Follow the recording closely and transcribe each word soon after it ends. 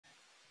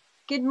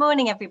Good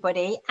morning,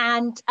 everybody,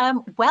 and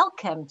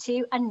welcome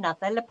to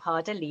another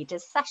LAPADA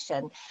Leaders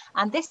session.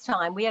 And this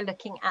time we are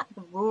looking at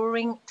the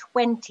Roaring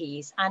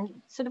Twenties and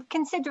sort of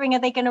considering,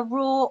 are they going to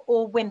roar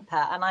or whimper?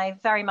 And I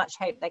very much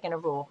hope they're going to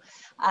roar,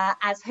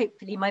 as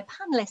hopefully my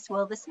panelists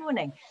will this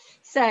morning.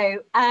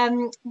 So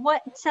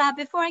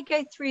before I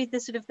go through the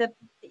sort of the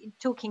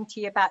talking to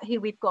you about who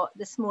we've got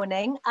this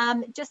morning,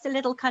 just a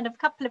little kind of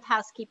couple of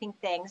housekeeping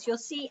things. You'll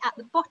see at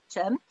the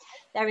bottom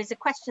there is a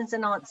questions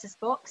and answers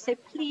box, so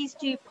please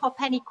do pop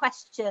any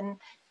question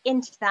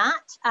into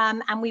that,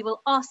 and we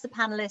will ask the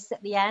panelists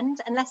at the end,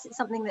 unless it's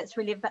something that's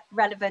really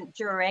relevant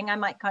during. I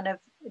might kind of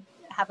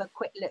have a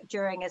quick look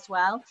during as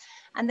well.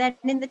 And then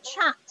in the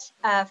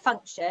chat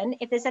function,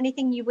 if there's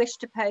anything you wish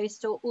to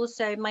post, or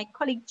also my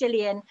colleague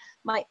Gillian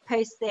might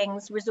post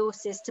things,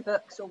 resources to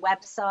books or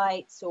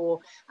websites,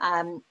 or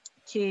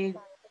to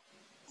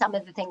some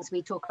of the things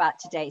we talk about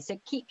today. So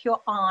keep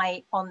your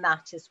eye on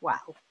that as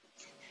well.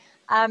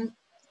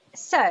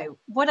 So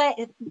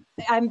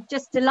I'm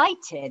just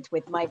delighted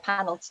with my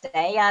panel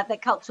today that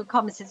Cultural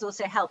Commons has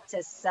also helped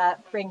us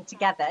bring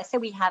together. So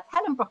we have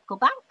Helen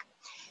Brocklebank,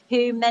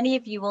 who many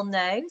of you will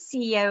know,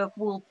 CEO of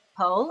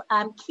Walpole,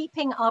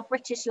 keeping our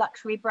British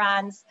luxury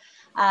brands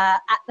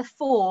at the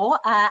fore,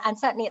 and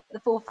certainly at the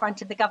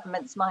forefront of the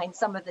government's mind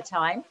some of the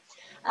time.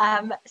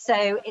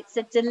 So it's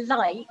a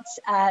delight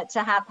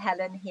to have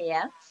Helen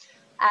here.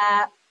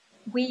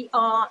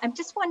 I'm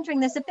just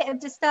wondering, there's a bit of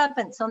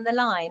disturbance on the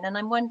line, and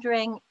I'm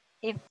wondering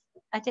if,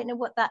 I don't know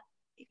what that,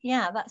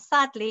 yeah, that's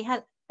sadly,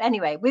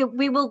 anyway,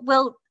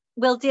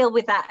 we'll deal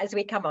with that as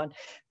we come on.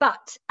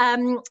 But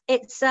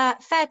it's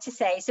fair to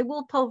say, so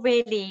Walpole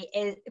really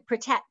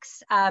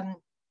protects the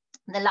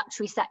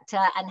luxury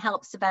sector and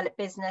helps develop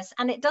business,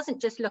 and it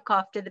doesn't just look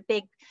after the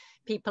big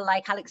people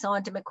like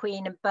Alexander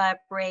McQueen and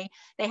Burberry.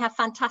 They have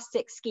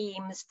fantastic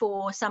schemes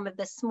for some of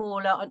the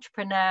smaller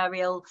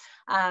entrepreneurial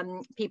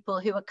people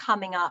who are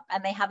coming up,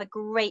 and they have a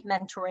great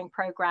mentoring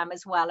program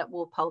as well at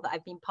Walpole that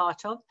I've been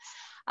part of.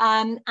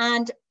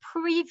 And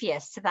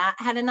previous to that,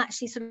 Helen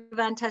actually sort of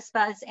earned her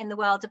spurs in the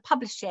world of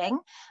publishing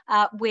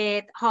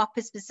with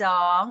Harper's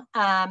Bazaar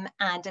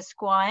and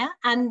Esquire.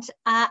 And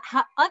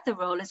her other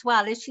role as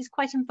well is she's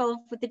quite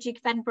involved with the Duke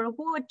of Edinburgh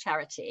Award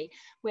charity,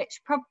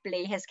 which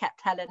probably has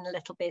kept Helen a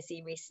little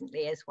busy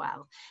recently as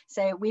well.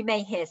 So we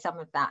may hear some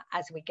of that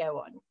as we go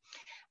on.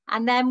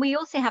 And then we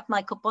also have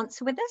Michael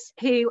Bonsor with us,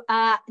 who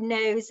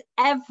knows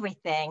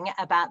everything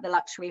about the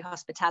luxury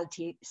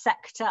hospitality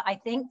sector, I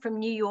think, from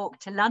New York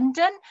to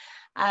London.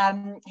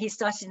 He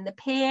started in the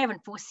Pier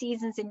and Four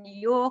Seasons in New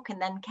York,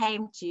 and then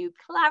came to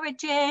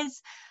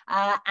Claridge's,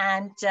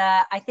 and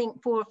I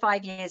think 4 or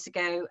 5 years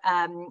ago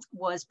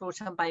was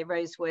brought on by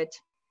Rosewood,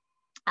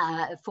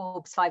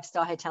 Forbes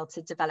 5-star hotel,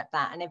 to develop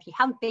that. And if you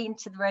haven't been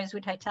to the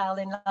Rosewood Hotel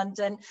in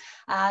London,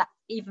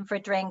 even for a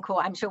drink,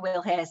 or I'm sure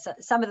we'll hear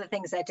some of the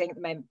things they're doing at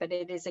the moment, but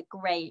it is a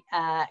great,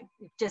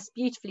 just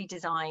beautifully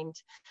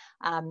designed.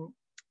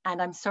 And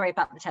I'm sorry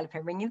about the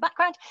telephone ringing in the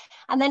background.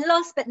 And then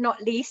last but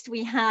not least,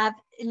 we have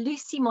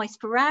Lucy Moyse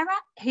Ferreira,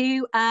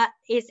 who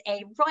is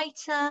a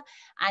writer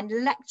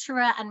and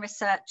lecturer and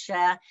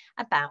researcher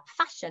about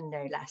fashion,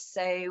 no less.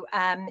 So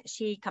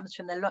she comes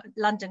from the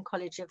London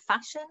College of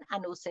Fashion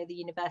and also the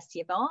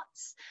University of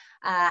Arts,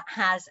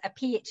 has a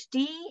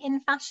PhD in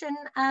fashion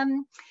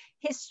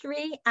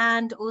history,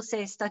 and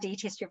also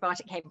studied history of art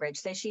at Cambridge.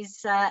 So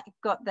she's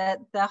got the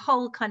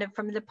whole kind of,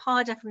 from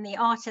LAPADA, from the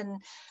art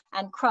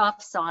and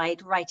craft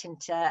side right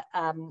into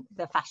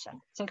the fashion.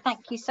 So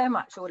thank you so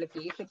much, all of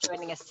you, for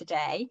joining us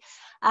today.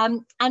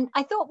 And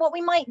I thought what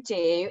we might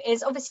do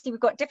is, obviously we've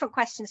got different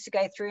questions to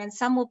go through, and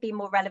some will be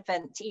more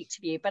relevant to each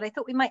of you, but I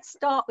thought we might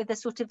start with a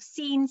sort of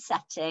scene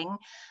setting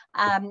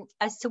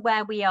as to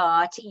where we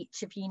are to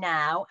each of you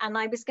now. And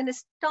I was going to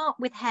start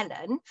with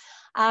Helen.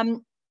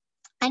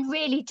 And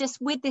really,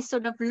 just with this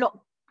sort of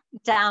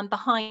lockdown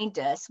behind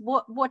us,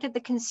 what are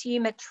the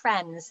consumer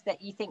trends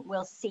that you think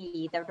we'll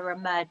see that are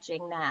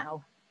emerging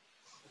now?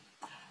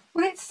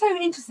 Well, it's so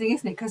interesting,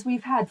 isn't it? Because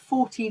we've had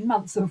 14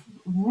 months of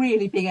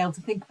really being able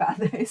to think about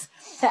this.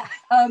 But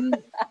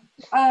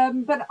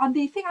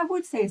the thing I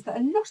would say is that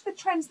a lot of the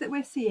trends that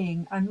we're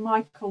seeing, and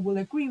Michael will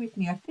agree with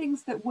me, are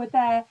things that were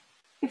there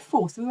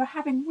before. So we were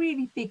having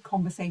really big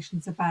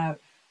conversations about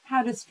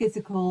how does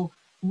physical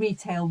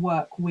retail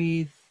work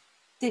with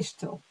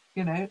digital.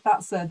 You know,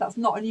 that's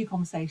not a new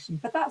conversation,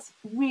 but that's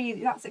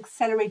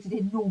accelerated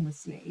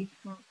enormously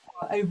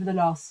over the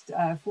last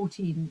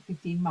 15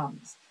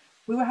 months.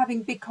 We were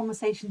having big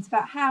conversations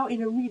about how,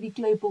 in a really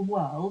global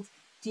world,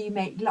 do you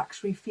make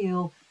luxury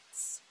feel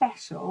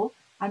special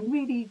and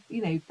really,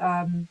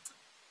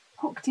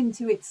 hooked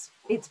into its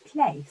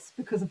place,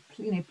 because of,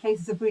 place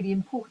is a really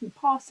important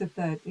part of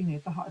the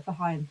the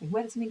high end thing.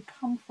 Where does something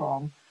come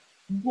from?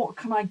 What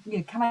can I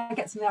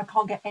get something I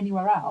can't get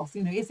anywhere else?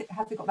 Has it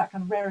got that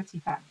kind of rarity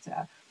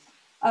factor?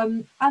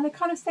 And the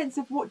kind of sense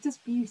of, what does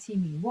beauty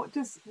mean? What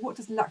does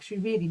luxury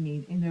really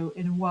mean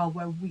in a world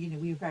where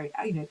we are very,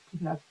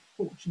 people are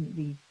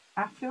fortunately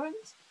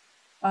affluent.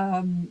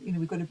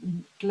 We've got a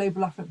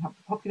global affluent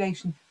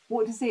population.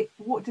 what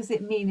does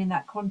it mean in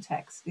that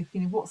context? If,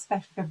 you know, what's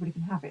special if everybody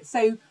can have it?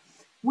 So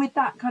with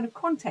that kind of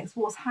context,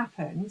 what's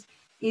happened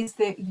is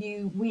that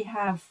we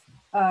have,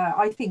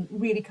 I think,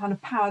 really kind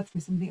of powered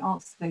through some of the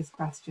answers to those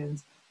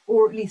questions,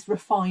 or at least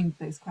refined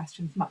those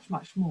questions much,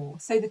 much more.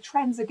 So the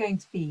trends are going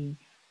to be,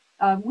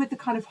 with the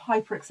kind of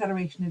hyper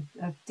acceleration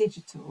of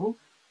digital,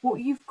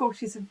 what you've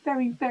got is a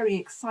very, very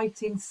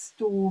exciting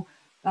store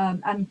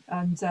and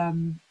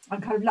kind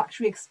of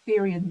luxury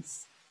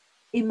experience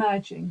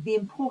emerging. The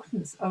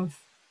importance of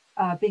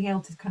being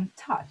able to kind of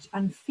touch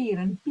and feel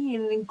and be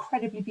in an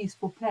incredibly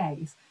beautiful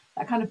place,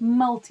 that kind of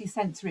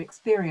multi-sensory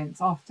experience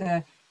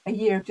after a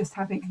year of just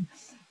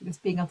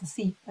being able to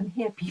see and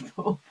hear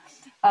people,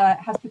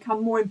 has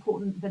become more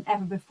important than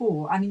ever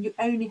before. I mean, you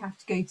only have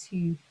to go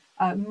to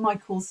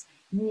Michael's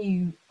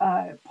new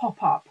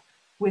pop-up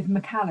with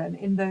Macallan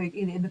in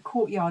the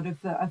courtyard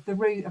of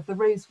the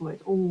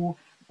Rosewood, or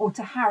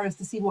to Harrods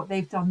to see what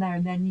they've done there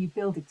in their new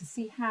building, to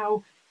see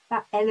how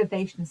that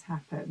elevation has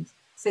happened.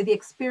 So the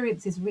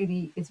experience is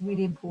really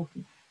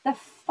important. The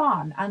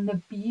fun and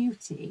the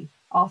beauty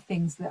are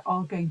things that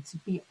are going to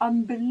be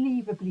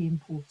unbelievably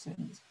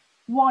important.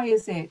 Why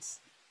is it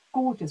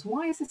gorgeous?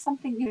 Why is this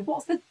something, you know,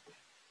 what's the,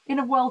 in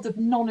a world of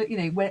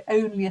where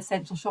only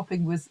essential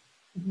shopping was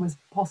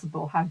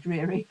possible, how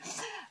dreary.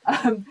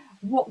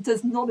 What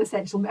does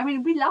non-essential mean? I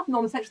mean, we love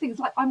non-essential things,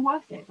 like, I'm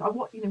worth it.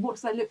 What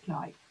does that look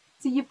like?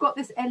 So you've got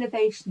this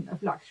elevation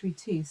of luxury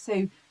too.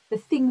 So the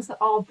things that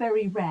are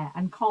very rare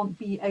and can't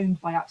be owned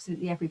by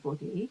absolutely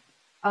everybody,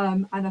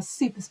 and are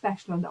super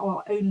special and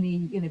are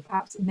only,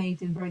 perhaps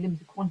made in very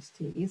limited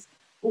quantities,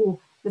 or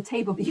the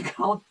table that you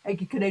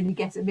can only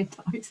get at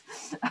midnight.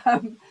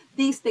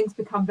 These things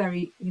become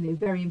very,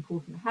 very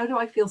important. How do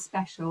I feel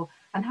special,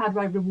 and how do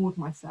I reward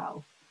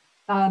myself?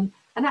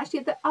 And actually,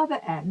 at the other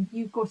end,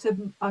 you've got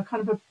a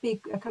kind of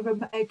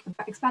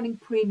expanding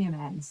premium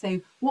end.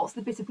 So, what's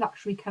the bit of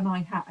luxury can I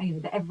have,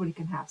 that everybody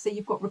can have? So,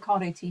 you've got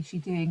Riccardo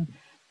Tisci doing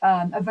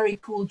a very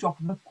cool job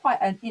of quite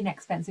an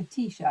inexpensive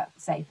T-shirt,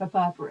 say, for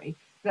Burberry.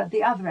 But at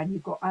the other end,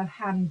 you've got a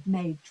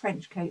handmade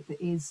trench coat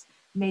that is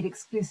made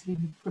exclusively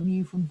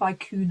from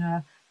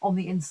Vicuna on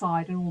the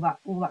inside, and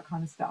all that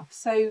kind of stuff.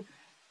 So,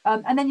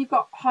 and then you've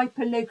got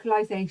hyper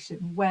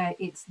localization, where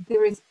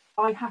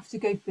I have to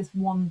go to this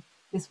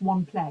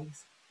one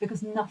place,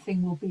 because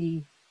nothing will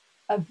be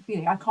I won't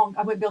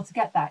be able to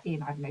get that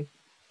in, I don't know,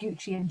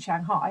 Gucci in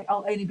Shanghai.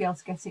 I'll only be able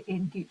to get it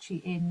in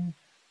Gucci in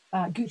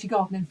Gucci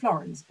Garden in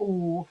Florence,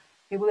 or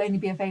it will only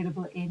be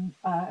available in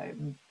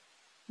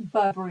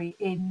Burberry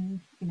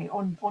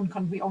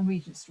on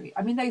Regent Street.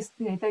 I mean, those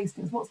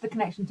things. What's the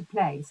connection to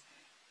place?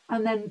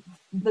 And then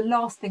the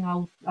last thing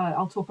I'll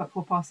talk about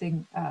before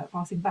passing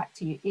back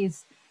to you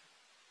is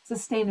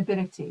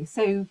sustainability.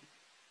 So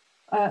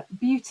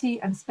beauty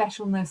and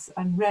specialness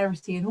and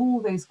rarity and all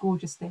those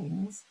gorgeous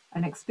things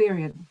and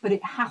experience, but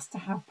it has to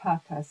have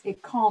purpose.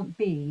 It can't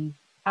be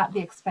at the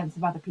expense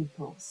of other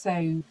people.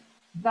 So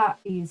that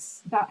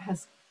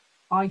has,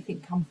 I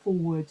think, come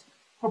forward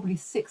probably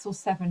 6 or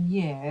 7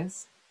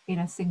 years in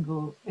a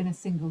single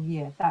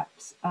year. That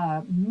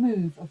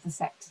move of the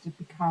sector to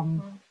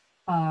become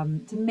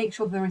to make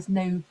sure there is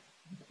no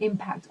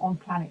impact on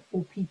planet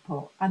or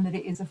people, and that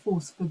it is a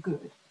force for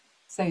good.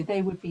 So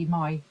they would be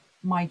my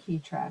key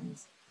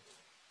trends.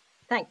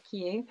 Thank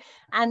you.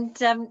 And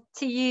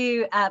to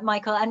you,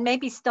 Michael, and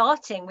maybe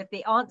starting with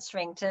the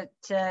answering to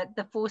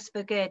the force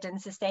for good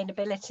and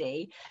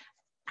sustainability,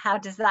 how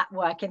does that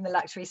work in the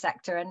luxury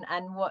sector,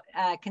 and what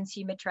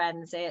consumer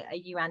trends are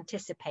you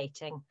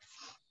anticipating?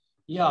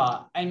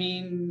 Yeah, I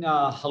mean,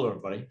 hello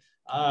everybody.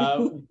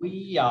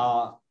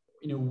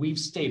 We've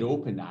stayed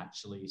open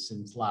actually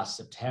since last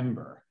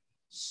September.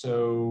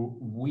 So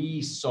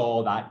we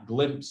saw that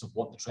glimpse of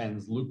what the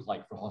trends look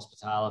like for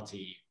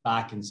hospitality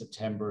back in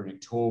September and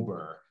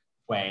October,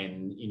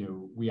 when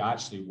we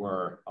actually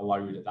were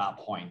allowed at that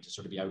point to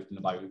sort of be out and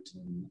about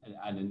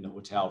and in the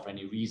hotel for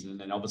any reason.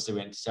 And then obviously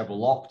went to several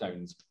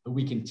lockdowns, but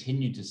we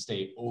continued to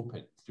stay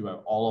open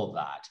throughout all of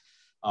that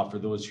for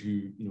those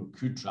who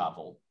could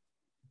travel.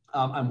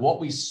 And what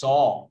we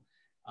saw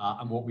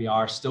and what we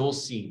are still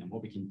seeing and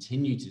what we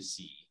continue to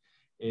see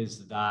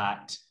is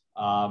that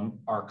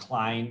our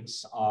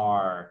clients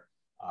are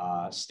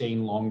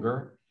staying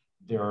longer.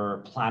 They're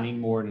planning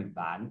more in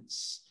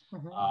advance.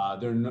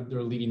 Mm-hmm.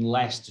 They're leaving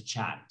less to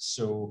chance.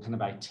 So kind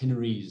of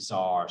itineraries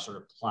are sort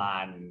of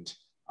planned,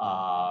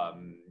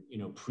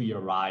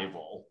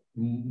 pre-arrival,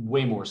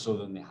 way more so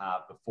than they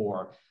have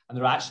before. And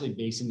they're actually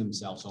basing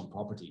themselves on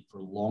property for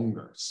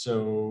longer.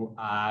 So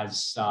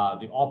as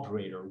the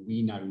operator,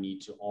 we now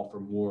need to offer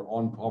more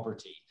on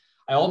property.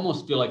 I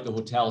almost feel like the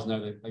hotel is now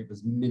like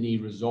this mini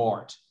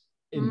resort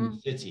in the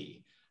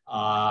city,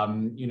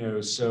 and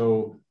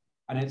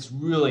it's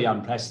really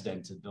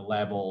unprecedented, the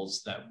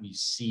levels that we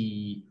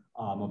see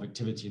of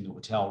activity in the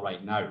hotel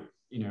right now.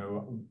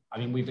 I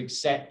mean, we've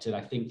accepted,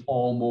 I think,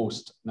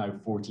 almost now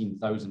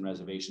 14,000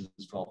 reservations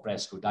for al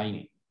fresco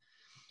dining.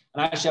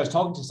 And actually, I was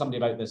talking to somebody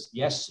about this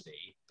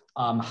yesterday,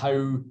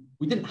 how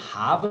we didn't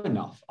have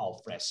enough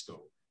al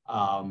fresco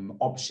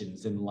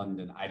options in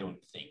London, I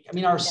don't think. I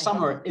mean, our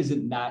summer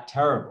isn't that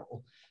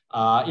terrible.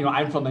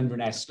 I'm from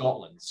Inverness,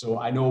 Scotland, so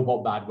I know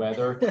what bad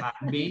weather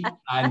can be,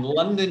 and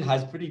London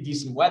has pretty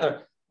decent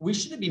weather. We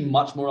should have been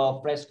much more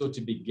al fresco to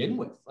begin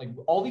with. Like,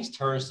 all these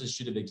terraces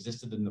should have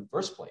existed in the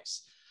first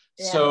place.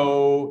 Yeah.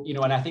 So,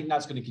 and I think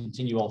that's going to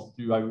continue all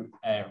throughout,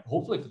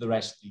 hopefully for the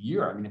rest of the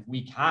year. I mean, if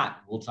we can,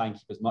 we'll try and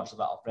keep as much of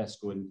that al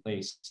fresco in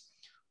place.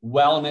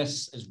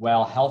 Wellness as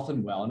well, health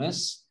and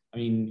wellness. I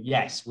mean,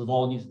 yes, we've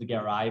all needed to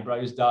get our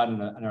eyebrows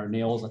done and our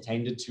nails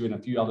attended to and a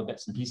few other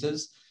bits and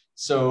pieces.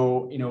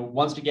 So,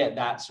 once we get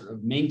that sort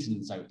of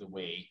maintenance out of the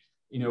way,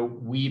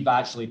 we've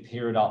actually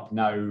paired up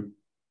now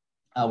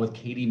with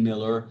Katie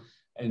Miller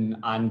and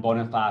Anne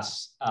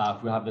Boniface,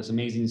 who have this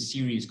amazing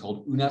series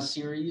called Una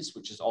series,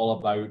 which is all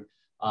about,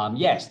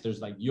 yes,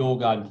 there's like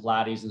yoga and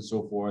Pilates and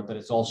so forth, but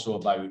it's also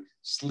about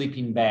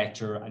sleeping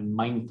better and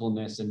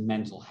mindfulness and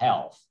mental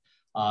health,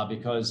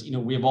 because,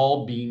 we've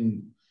all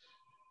been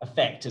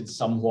affected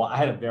somewhat. I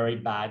had a very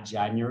bad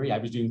January. I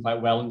was doing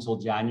quite well until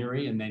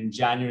January, and then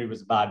January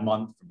was a bad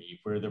month for me,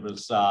 where there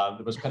was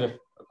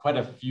quite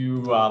a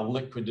few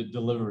liquid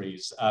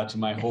deliveries to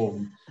my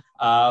home,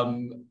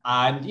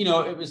 and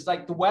it was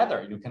like the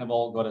weather, kind of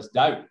all got us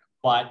down.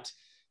 But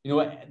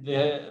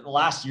the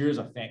last year has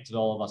affected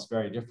all of us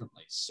very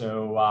differently.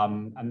 So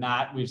and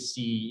that we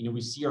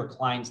see our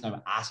clients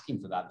now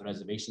asking for that at the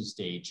reservation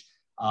stage.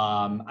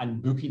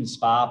 And booking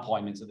spa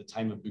appointments at the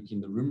time of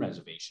booking the room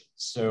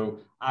reservations,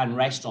 and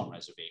restaurant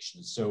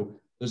reservations.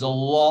 So there's a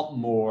lot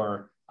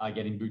more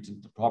getting booked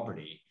into the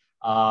property.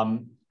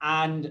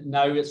 And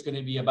now it's going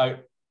to be about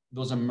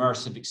those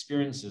immersive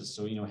experiences.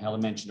 So, Helen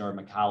mentioned our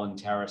Macallan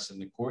Terrace in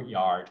the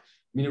courtyard. I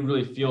mean, it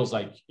really feels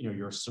like,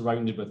 you're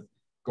surrounded with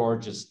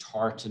gorgeous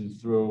tartan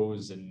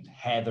throws and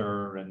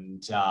heather.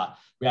 And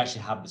we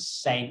actually have the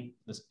scent,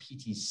 this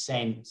peaty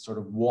scent sort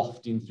of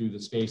wafting through the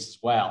space as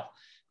well.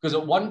 Because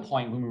at one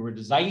point when we were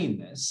designing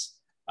this,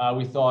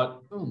 we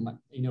thought,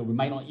 we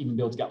might not even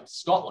be able to get up to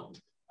Scotland,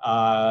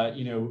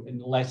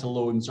 and let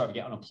alone sort of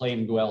get on a plane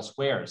and go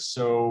elsewhere.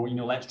 So,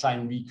 let's try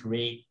and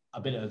recreate a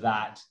bit of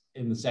that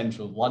in the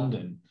centre of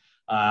London.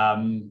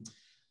 And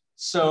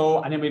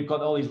then we've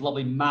got all these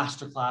lovely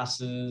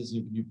masterclasses.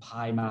 You can do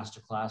pie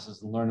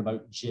masterclasses and learn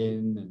about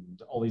gin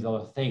and all these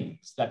other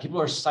things that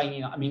people are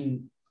signing up. I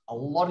mean, a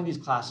lot of these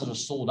classes are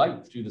sold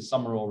out through the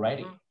summer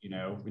already.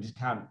 We just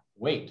can't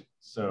wait.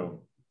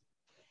 So.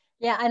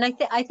 Yeah, and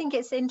I think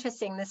it's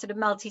interesting, the sort of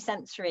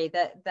multi-sensory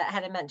that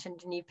Helen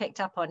mentioned and you picked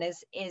up on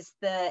is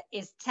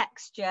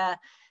texture,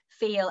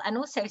 feel, and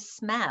also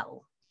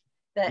smell.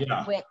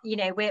 That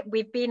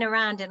we've been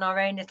around in our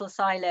own little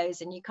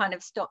silos, and you kind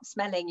of stop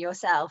smelling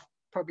yourself.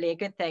 Probably a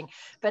good thing,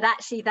 but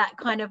actually that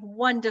kind of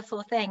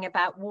wonderful thing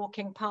about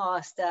walking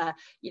past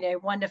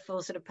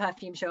wonderful sort of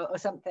perfume shop or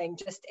something,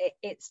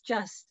 it's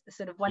just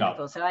sort of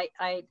wonderful. So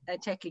I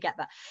totally get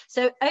that.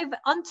 So over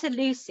onto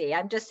Lucy,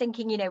 I'm just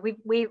thinking,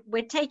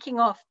 we're taking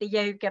off the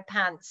yoga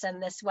pants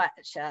and the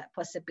sweatshirt,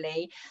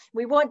 possibly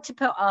we want to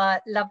put our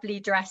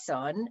lovely dress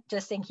on,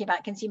 just thinking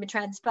about consumer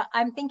trends, but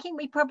I'm thinking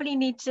we probably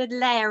need to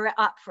layer it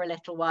up for a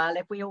little while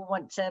if we all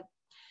want to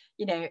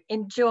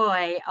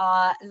enjoy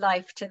our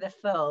life to the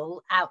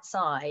full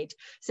outside.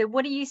 So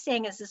what are you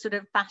seeing as the sort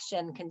of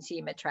fashion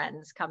consumer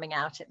trends coming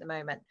out at the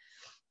moment?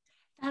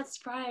 That's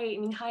right.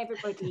 I mean, hi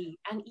everybody.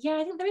 And yeah,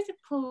 I think there is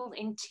a pull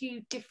in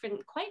two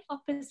different, quite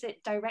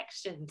opposite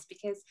directions,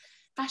 because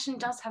fashion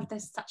does have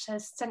such a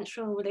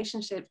central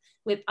relationship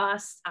with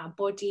us, our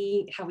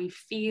body, how we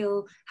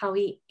feel, how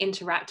we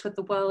interact with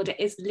the world. It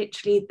is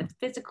literally the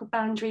physical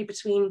boundary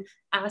between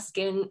our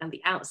skin and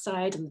the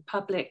outside and the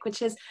public,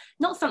 which is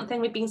not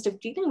something we've been sort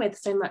of dealing with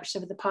so much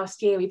over the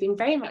past year. We've been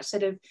very much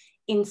sort of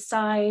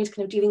inside,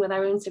 kind of dealing with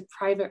our own sort of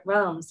private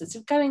realms. So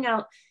sort of going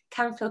out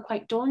can feel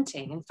quite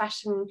daunting, and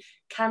fashion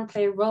can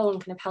play a role in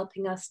kind of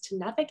helping us to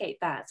navigate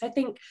that. So I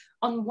think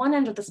on one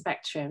end of the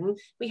spectrum,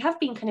 we have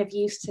been kind of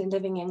used to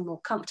living in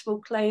more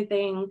comfortable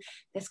clothing,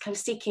 this kind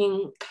of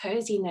seeking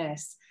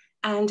coziness.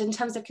 And in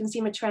terms of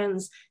consumer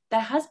trends,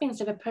 there has been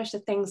sort of a push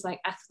of things like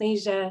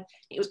athleisure.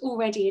 It was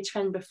already a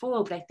trend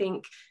before, but I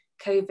think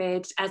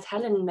COVID, as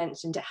Helen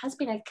mentioned, it has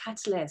been a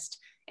catalyst.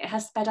 It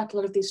has sped up a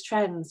lot of these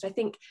trends. So I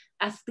think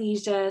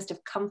athleisure, sort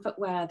of comfort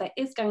wear, that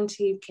is going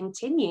to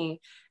continue,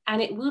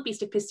 and it will be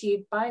sort of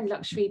pursued by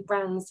luxury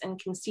brands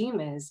and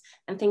consumers,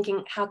 and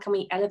thinking, how can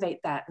we elevate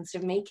that and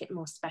sort of make it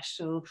more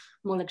special,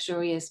 more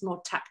luxurious,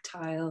 more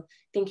tactile,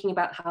 thinking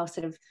about how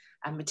sort of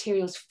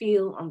materials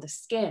feel on the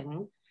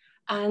skin.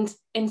 And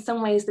in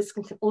some ways, this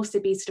can also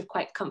be sort of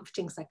quite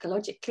comforting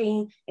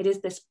psychologically. It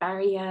is this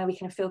barrier, we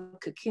can feel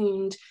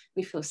cocooned,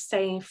 we feel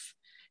safe.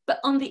 But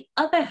on the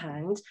other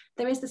hand,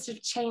 there is this sort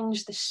of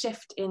change, the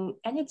shift in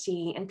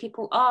energy, and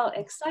people are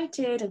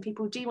excited and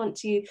people do want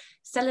to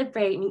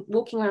celebrate. And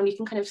walking around, you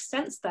can kind of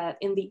sense that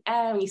in the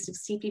air, and you sort of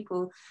see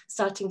people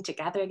starting to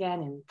gather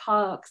again in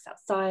parks,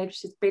 outside,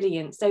 which is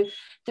brilliant. So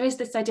there is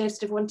this idea of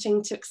sort of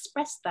wanting to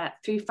express that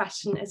through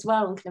fashion as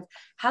well, and kind of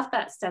have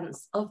that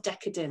sense of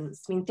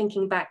decadence. I mean,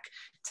 thinking back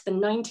to the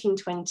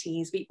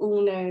 1920s, we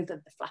all know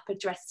that the flapper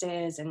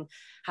dresses and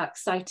how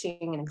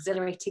exciting and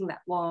exhilarating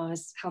that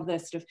was, how the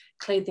sort of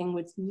clothing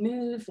would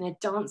move in a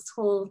dance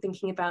hall,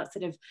 thinking about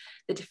sort of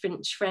the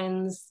different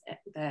trends,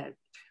 the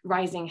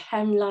rising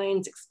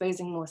hemlines,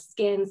 exposing more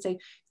skin. So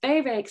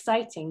very, very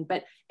exciting.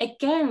 But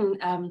again,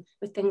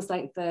 with things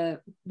like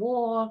the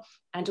war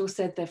and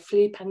also the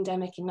flu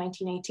pandemic in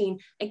 1918,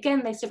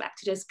 again, they sort of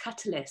acted as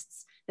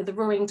catalysts. The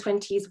Roaring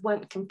Twenties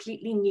weren't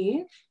completely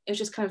new. It was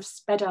just kind of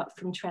sped up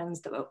from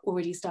trends that were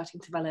already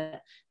starting to develop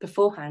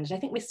beforehand. And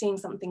I think we're seeing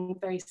something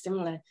very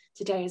similar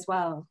today as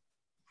well.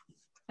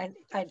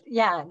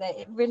 Yeah,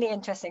 really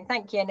interesting.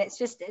 Thank you. And it's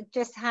just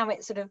how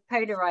it sort of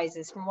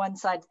polarizes from one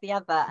side to the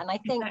other. And I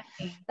think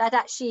that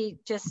actually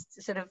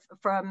just sort of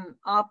from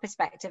our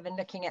perspective and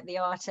looking at the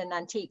art and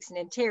antiques and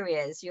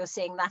interiors, you're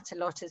seeing that a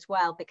lot as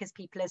well, because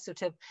people are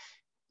sort of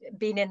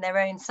been in their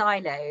own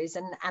silos,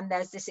 and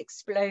there's this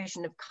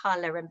explosion of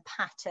color and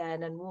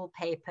pattern and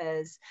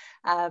wallpapers,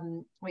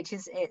 which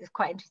is, it's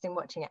quite interesting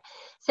watching it.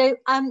 So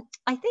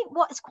I think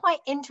what's quite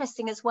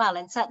interesting as well,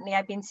 and certainly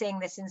I've been seeing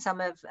this in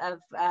some of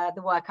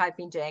the work I've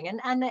been doing,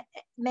 and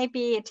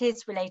maybe it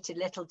is related a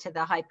little to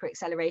the hyper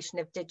acceleration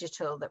of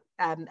digital that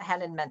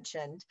Helen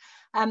mentioned.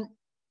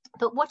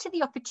 But what are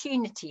the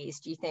opportunities,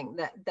 do you think,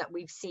 that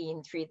we've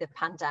seen through the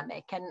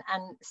pandemic? And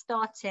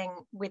starting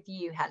with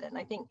you, Helen,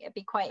 I think it'd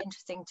be quite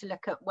interesting to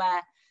look at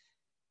where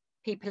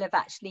people have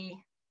actually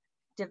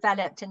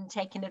developed and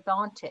taken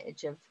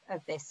advantage of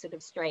this sort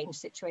of strange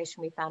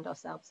situation we found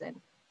ourselves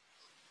in.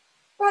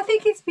 Well, I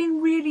think it's been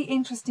really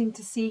interesting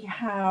to see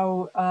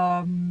how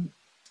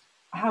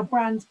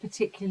brands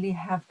particularly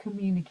have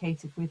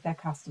communicated with their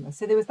customers.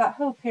 So there was that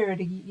whole period,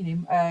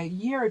 a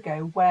year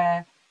ago,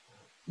 where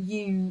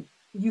you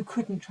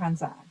couldn't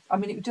transact. I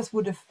mean, it just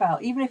would have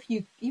felt, even if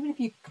you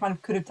kind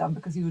of could have done,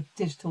 because your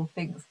digital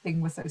thing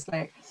was so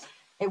slick,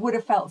 it would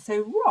have felt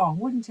so wrong,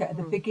 wouldn't it, at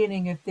the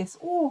beginning of this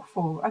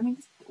awful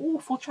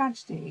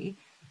tragedy,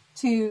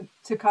 to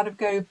kind of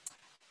go,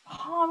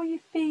 how are you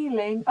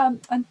feeling?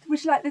 And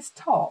would you like this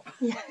top?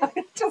 Yeah.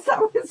 Just that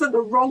was the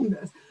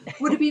wrongness.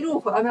 Would have been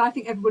awful. I mean, I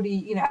think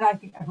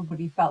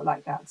everybody felt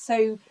like that.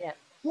 So yeah.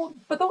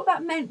 But what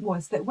that meant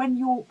was that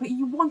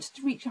you wanted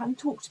to reach out and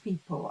talk to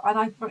people,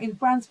 and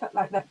brands felt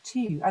like that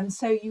too. And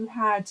so you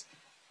had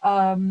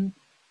a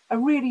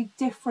really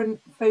different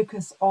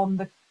focus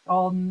on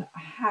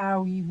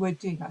how you were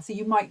doing that. So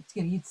you might,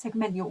 you'd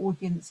segment your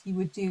audience. You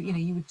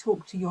would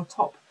talk to your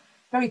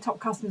very top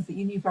customers that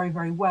you knew very,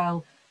 very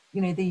well.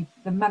 The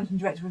managing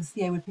director or the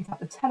CEO would pick up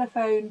the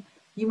telephone.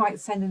 You might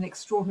send an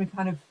extraordinary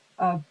kind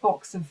of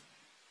box of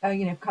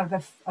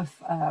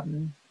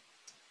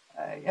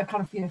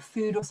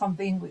food or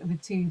something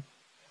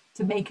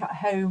to make at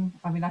home.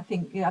 I mean, I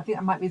think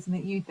that might be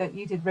something that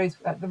you did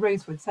at the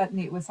Rosewood.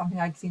 Certainly, it was something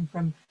I'd seen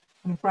from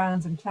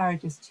brands and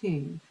Claridge's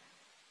too.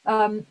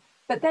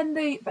 But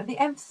the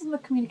emphasis on the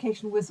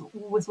communication was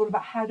all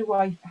about how do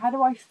I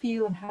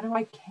feel and how do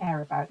I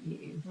care about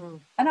you.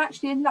 And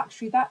actually, in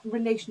luxury, that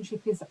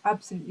relationship is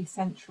absolutely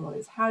central.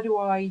 It's how do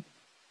I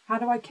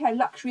care.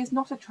 Luxury is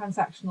not a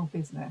transactional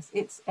business.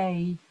 It's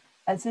a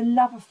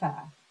love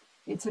affair.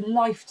 It's a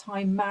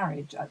lifetime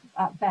marriage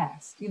at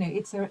best.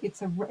 It's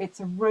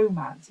a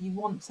romance. You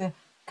want to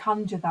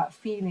conjure that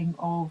feeling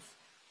of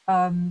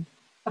kind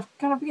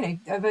of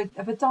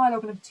of a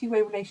dialogue and a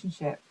two-way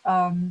relationship.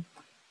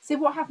 So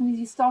what happened is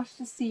you started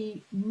to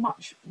see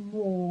much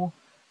more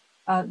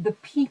the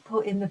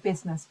people in the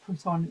business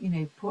put on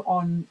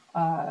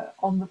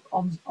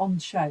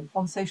show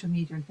on social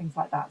media and things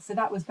like that. So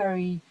that was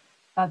very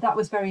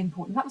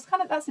important.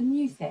 That's a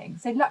new thing.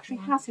 So luxury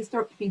has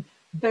historically been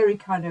very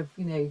kind of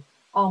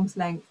arm's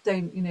length.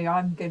 I'm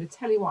going to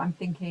tell you what I'm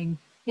thinking.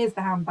 Here's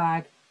the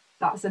handbag.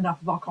 That's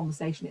enough of our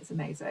conversation. It's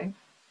amazing.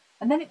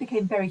 And then it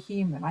became very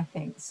human, I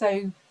think.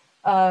 So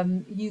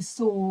you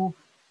saw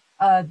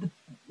the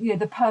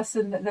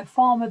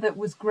farmer that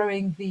was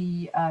growing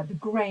the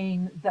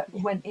grain that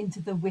went into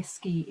the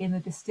whiskey in the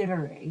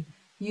distillery.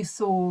 You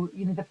saw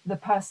the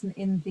person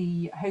in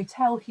the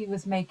hotel who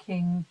was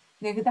making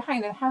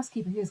the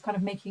housekeeper who was kind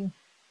of making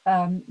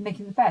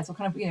the beds, or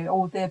kind of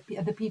or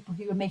the people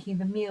who were making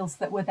the meals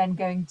that were then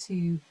going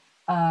to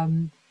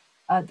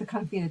the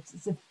kind of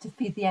to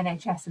feed the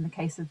NHS in the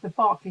case of the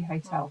Berkeley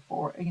Hotel,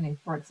 for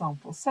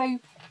example. So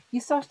you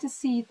started to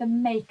see the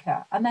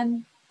maker, and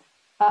then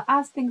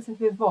as things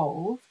have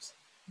evolved,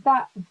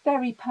 that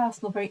very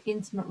personal, very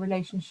intimate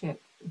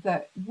relationship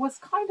that was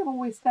kind of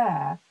always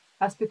there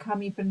has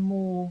become even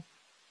more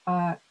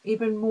so.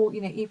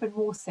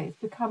 It's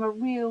become a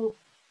real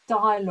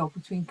dialogue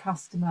between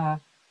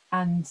customer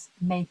and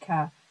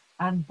maker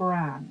and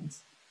brand.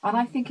 And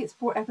I think it's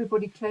brought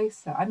everybody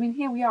closer. I mean,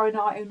 here we are in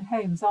our own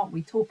homes, aren't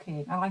we,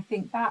 talking? And I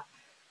think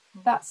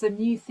that's a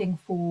new thing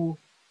for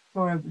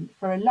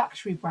a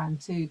luxury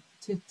brand to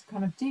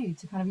kind of do,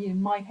 to kind of, you know,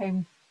 my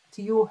home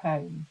to your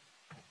home.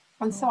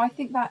 And so I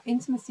think that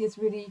intimacy is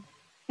really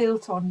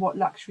built on what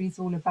luxury is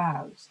all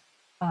about,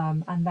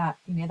 and that,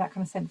 you know, that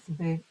kind of sense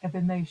of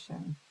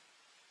emotion.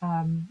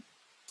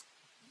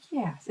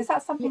 Yes, is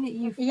that something that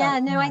you felt? Yeah,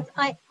 no,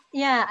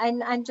 yeah,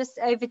 and just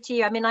over to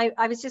you. I mean,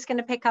 I was just going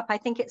to pick up, I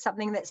think it's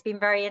something that's been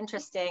very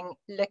interesting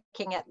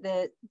looking at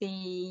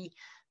the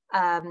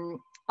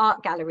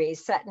art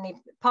galleries. Certainly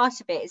part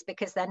of it is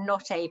because they're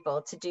not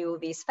able to do all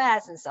these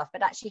fairs and stuff,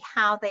 but actually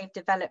how they've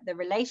developed the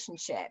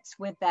relationships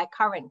with their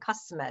current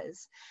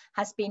customers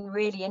has been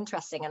really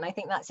interesting. And I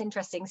think that's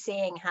interesting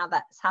seeing how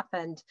that's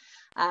happened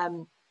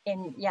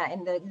in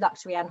the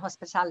luxury and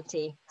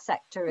hospitality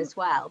sector as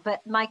well.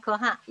 But Michael,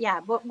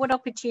 what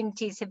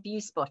opportunities have you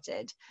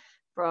spotted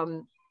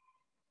from?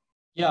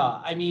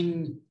 Yeah, I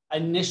mean,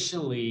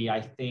 initially,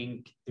 I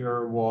think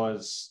there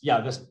was,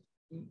 this,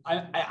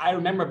 I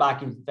remember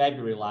back in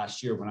February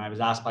last year when I was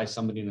asked by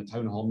somebody in a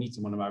town hall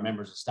meeting, one of our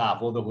members of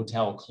staff, will the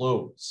hotel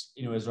close?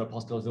 You know, is there a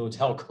possibility of the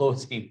hotel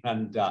closing?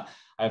 And I,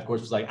 of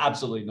course, was like,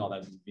 absolutely not,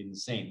 that would be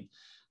insane.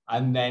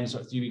 And then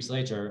sort of 3 weeks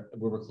later,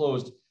 we were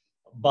closed.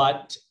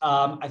 But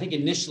I think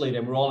initially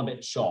then we're all in a bit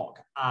of shock,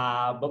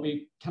 but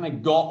we kind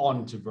of got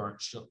onto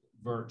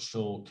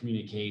virtual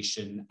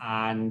communication.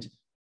 And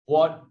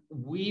what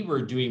we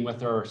were doing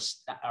with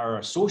our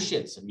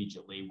associates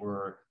immediately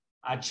were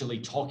actually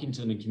talking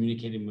to them and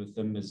communicating with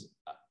them as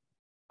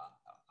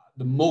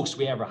the most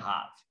we ever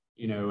have,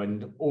 you know,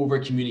 and over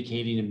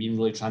communicating and being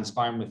really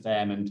transparent with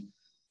them, and,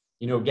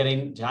 you know,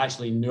 getting to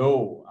actually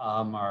know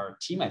our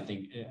team, I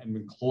think,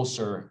 and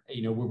closer,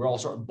 you know, we were all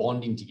sort of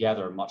bonding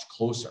together much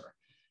closer.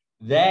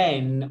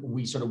 Then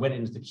we sort of went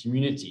into the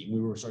community. We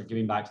were sort of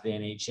giving back to the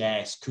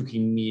NHS,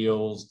 cooking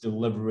meals,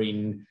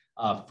 delivering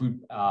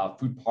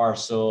food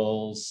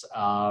parcels,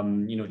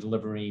 you know,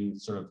 delivering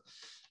sort of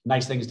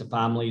nice things to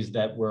families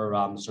that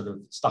were sort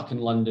of stuck in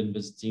London,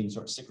 visiting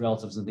sort of sick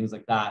relatives and things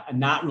like that.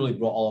 And that really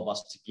brought all of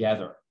us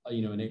together,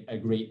 you know, in a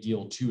great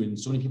deal too. And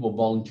so many people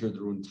volunteered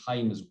their own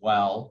time as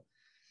well.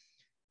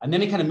 And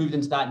then we kind of moved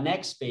into that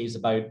next phase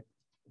about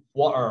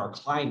what are our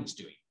clients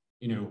doing?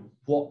 You know,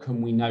 what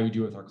can we now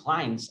do with our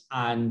clients?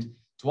 And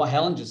to what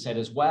Helen just said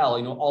as well,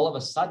 you know, all of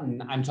a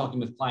sudden I'm talking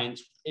with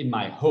clients in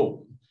my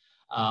home.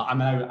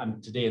 I'm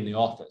today in the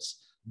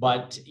office,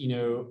 but, you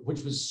know,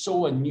 which was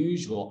so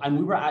unusual. And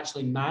we were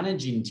actually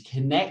managing to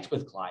connect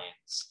with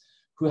clients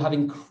who have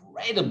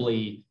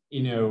incredibly,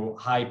 you know,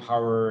 high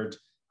powered,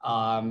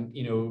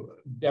 you know,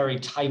 very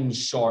time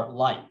short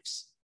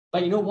lives.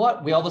 But you know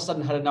what? We all of a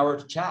sudden had an hour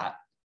to chat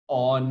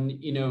on,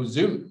 you know,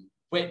 Zoom,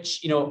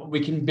 which, you know, we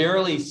can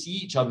barely see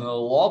each other in the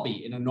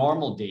lobby in a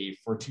normal day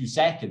for 2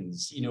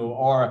 seconds, you know,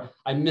 or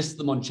I missed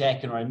them on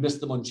check-in or I missed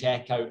them on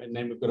checkout, and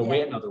then we've got to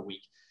wait another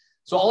week.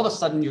 So all of a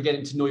sudden you're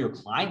getting to know your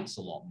clients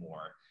a lot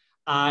more.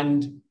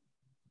 And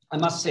I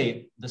must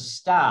say the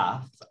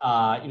staff,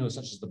 you know,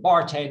 such as the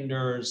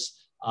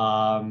bartenders,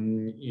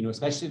 you know,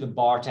 especially the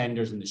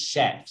bartenders and the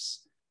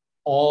chefs,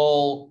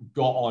 all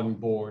got on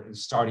board and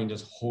starting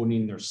just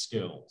honing their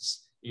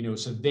skills. You know,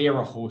 so they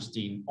were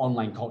hosting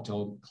online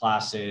cocktail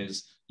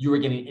classes. You were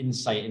getting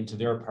insight into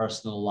their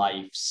personal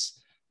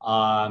lives,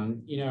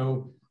 you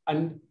know,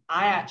 and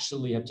I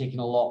actually have taken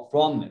a lot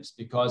from this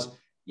because,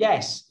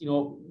 yes, you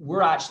know,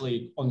 we're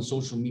actually on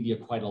social media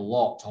quite a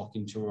lot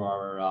talking to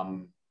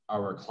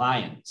our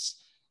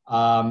clients.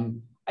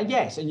 And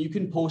yes, and you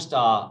can post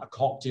a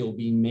cocktail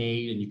being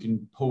made, and you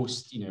can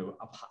post, you know,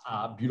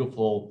 a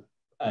beautiful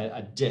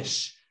a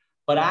dish.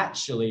 But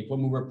actually,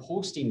 when we were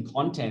posting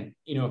content,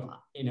 you know,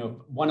 if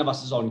one of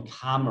us is on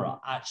camera,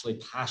 actually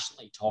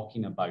passionately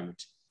talking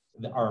about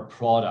our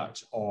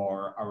product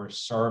or our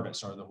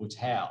service or the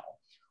hotel,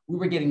 we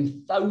were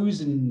getting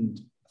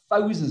thousands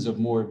of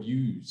more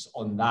views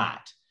on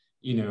that,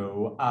 you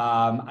know,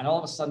 and all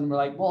of a sudden we're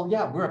like, well,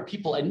 yeah, we're a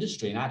people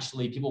industry, and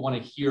actually people want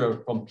to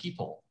hear from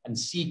people and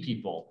see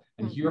people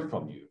and hear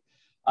from you.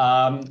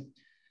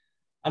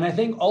 And I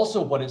think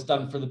also what it's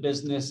done for the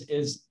business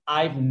is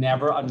I've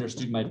never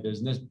understood my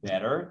business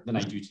better than I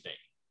do today.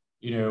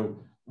 You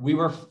know, we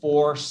were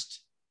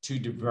forced to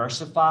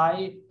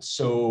diversify.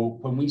 So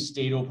when we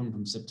stayed open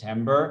from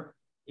September,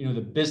 you know, the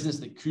business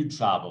that could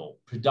travel,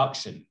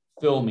 production,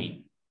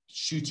 filming,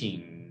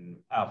 shooting,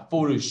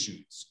 photo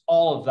shoots,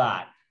 all of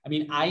that. I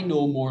mean, I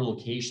know more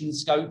location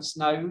scouts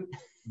now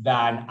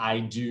than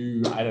I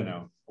do, I don't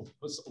know,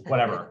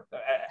 whatever,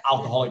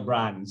 alcoholic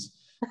brands.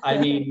 I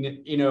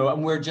mean, you know,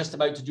 and we're just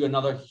about to do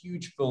another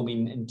huge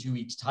filming in 2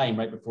 weeks' time,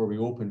 right before we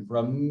open, for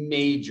a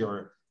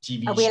major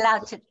TV show. Are we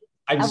allowed to?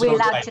 Are we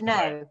allowed to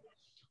know?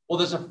 Well,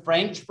 there's a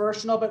French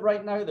version of it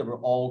right now that we're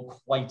all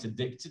quite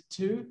addicted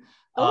to.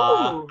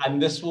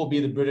 And this will be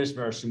the British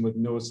version with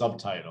no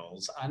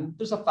subtitles. And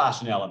there's a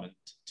fashion element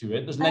to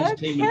it. There's an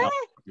entertainment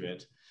element to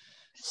it.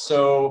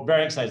 So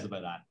very excited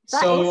about that.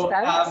 That is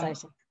very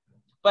exciting.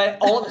 But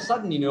all of a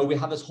sudden, you know, we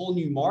have this whole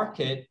new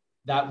market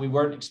that we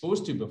weren't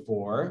exposed to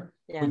before.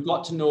 Yeah. We've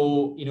got to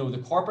know, you know, the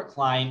corporate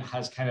client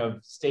has kind of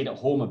stayed at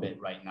home a bit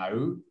right now.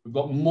 We've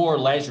got more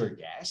leisure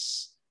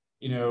guests,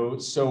 you know,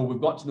 so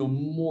we've got to know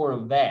more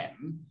of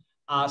them.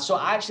 So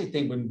I actually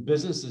think when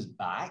business is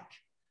back,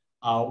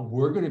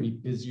 we're going to be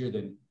busier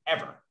than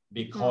ever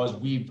because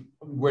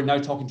we're now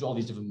talking to all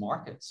these different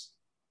markets,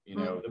 you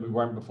know, that we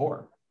weren't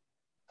before.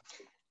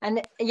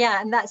 And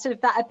yeah, and that sort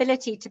of that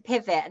ability to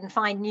pivot and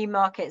find new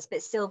markets,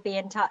 but still be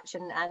in touch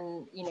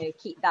and you know,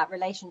 keep that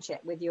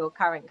relationship with your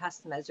current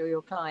customers or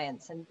your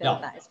clients and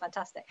build that is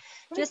fantastic.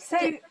 I just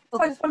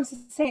wanted to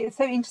say, it's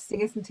so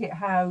interesting, isn't it,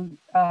 how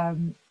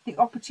the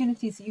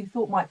opportunities that you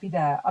thought might be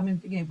there. I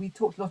mean, you know, we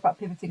talked a lot about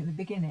pivoting at the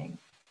beginning.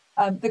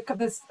 Are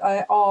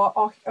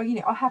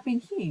have been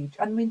huge.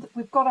 I mean,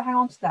 we've got to hang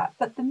on to that.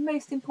 But the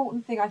most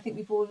important thing I think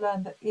we've all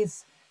learned that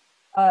is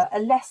a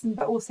lesson,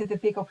 but also the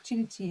big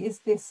opportunity is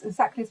this,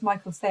 exactly as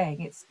Michael's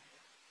saying, it's,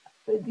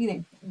 you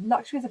know,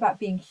 luxury is about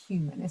being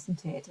human,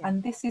 isn't it? Yeah.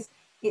 And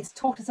it's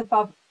taught us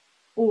above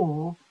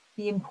all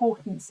the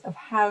importance of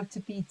how to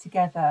be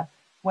together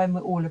when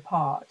we're all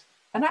apart.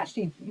 And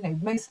actually, you know,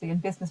 mostly in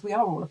business we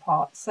are all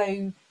apart.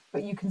 So,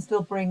 but you can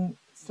still bring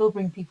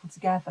people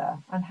together,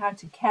 and how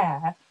to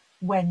care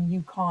when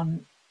you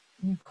can't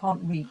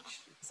reach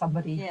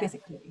somebody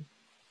physically.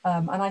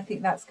 And I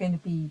think that's going to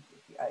be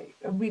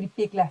a really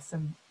big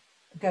lesson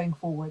going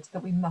forward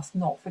that we must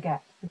not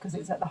forget, because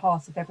it's at the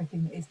heart of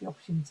everything that is the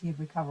opportunity of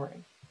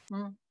recovery.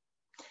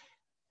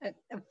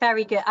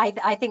 Very good.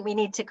 I think we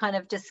need to kind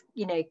of just,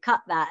 you know,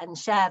 cut that and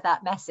share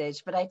that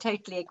message, but I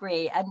totally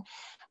agree.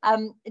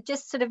 And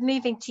just sort of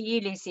moving to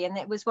you, Lucy, and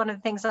it was one of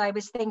the things I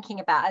was thinking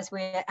about as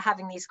we're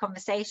having these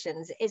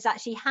conversations, is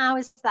actually how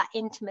is that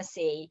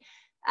intimacy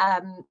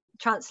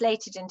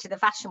translated into the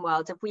fashion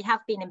world? If we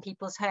have been in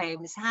people's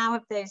homes, how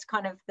have those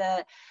kind of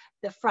the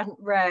front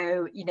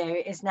row, you know,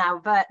 is now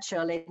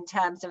virtual in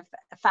terms of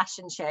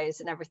fashion shows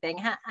and everything?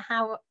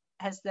 How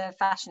has the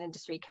fashion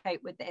industry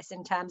coped with this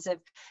in terms of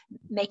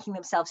making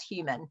themselves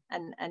human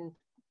and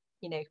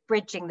you know,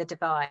 bridging the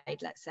divide,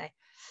 let's say?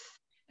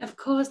 Of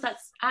course,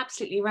 that's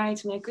absolutely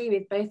right. And I agree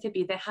with both of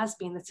you. There has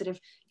been this sort of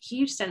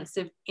huge sense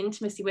of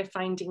intimacy we're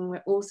finding.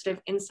 We're all sort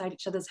of inside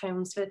each other's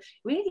homes for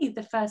really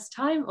the first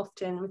time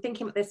often. We're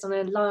thinking about this on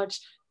a large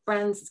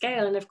brand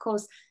scale. And of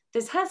course,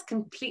 this has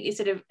completely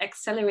sort of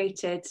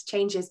accelerated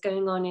changes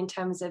going on in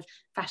terms of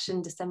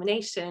fashion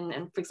dissemination.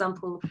 And for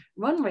example,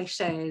 runway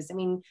shows. I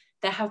mean,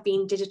 there have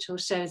been digital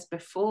shows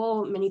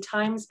before many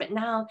times, but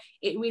now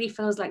it really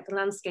feels like the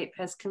landscape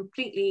has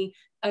completely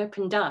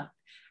opened up.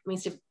 I mean,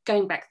 sort of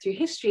going back through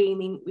history, I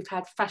mean, we've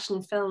had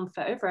fashion film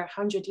for over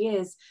 100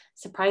 years.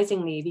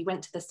 Surprisingly, if you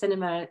went to the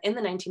cinema in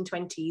the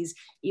 1920s,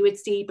 you would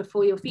see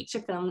before your feature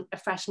film, a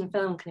fashion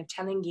film kind of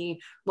telling you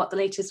what the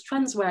latest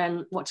trends were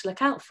and what to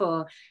look out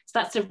for. So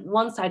that's sort of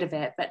one side of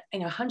it. But, you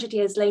know, 100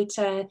 years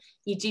later,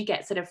 you do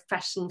get sort of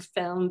fashion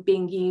film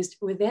being used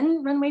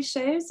within runway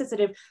shows, so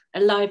sort of a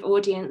live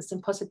audience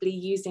and possibly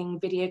using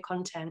video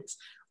content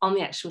on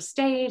the actual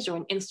stage or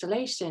an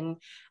installation.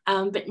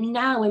 But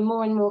now we're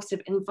more and more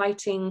sort of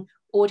inviting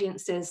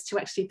audiences to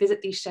actually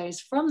visit these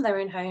shows from their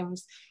own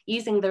homes,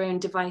 using their own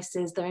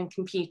devices, their own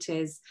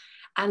computers.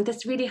 And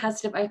this really has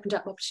sort of opened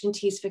up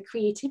opportunities for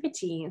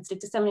creativity and sort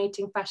of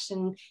disseminating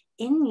fashion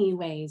in new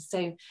ways.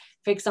 So,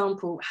 for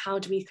example, how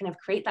do we kind of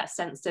create that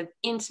sense of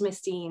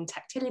intimacy and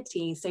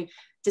tactility? So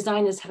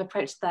designers have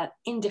approached that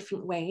in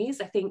different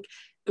ways. I think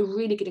a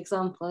really good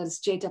example is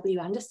J.W.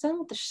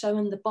 Anderson, the show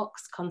in the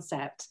box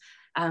concept.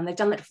 They've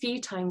done that a few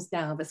times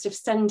now, but sort of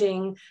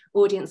sending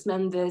audience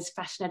members,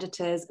 fashion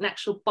editors, an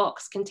actual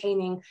box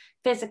containing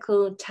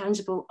physical,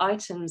 tangible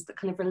items that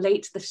kind of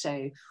relate to the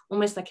show,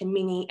 almost like a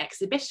mini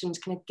exhibition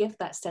to kind of give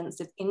that sense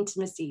of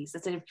intimacy. So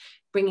sort of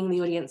bringing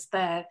the audience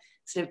there,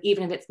 sort of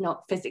even if it's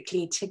not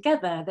physically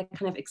together, they're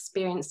kind of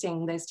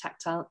experiencing those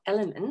tactile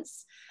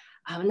elements.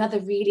 Another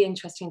really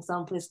interesting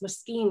example is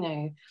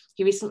Moschino.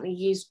 He recently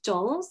used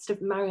dolls, sort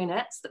of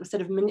marionettes that were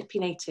sort of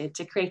manipulated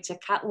to create a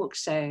catwalk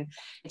show,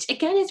 which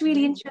again is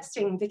really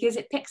interesting because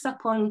it picks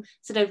up on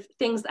sort of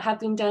things that have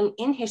been done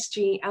in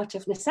history out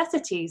of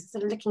necessities,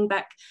 sort of looking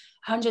back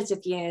hundreds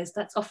of years.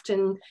 That's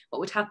often what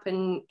would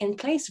happen in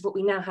place of what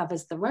we now have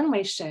as the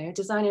runway show.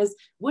 Designers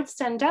would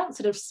send out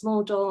sort of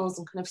small dolls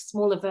and kind of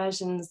smaller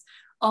versions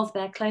of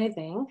their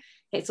clothing.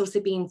 It's also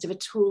been sort of a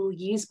tool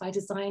used by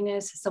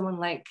designers, someone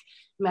like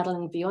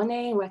Madeleine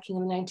Vionnet working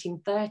in the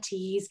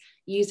 1930s,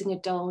 using a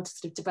doll to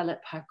sort of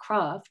develop her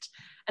craft.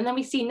 And then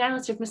we see now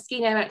sort of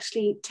Moschino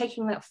actually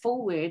taking that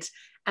forward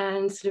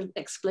and sort of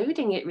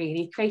exploding it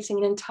really, creating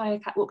an entire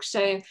catwalk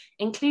show,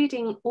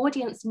 including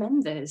audience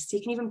members. So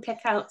you can even pick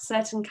out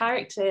certain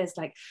characters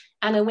like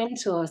Anna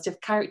Wintour sort of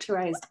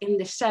characterized in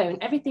the show,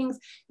 and everything's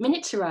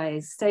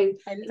miniaturized. So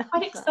it's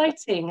quite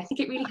exciting. I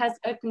think it really has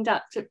opened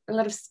up to a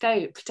lot of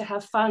scope to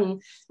have fun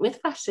with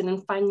fashion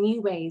and find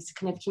new ways to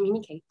kind of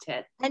communicate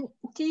it. And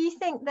do you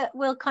think that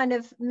we'll kind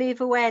of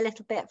move away a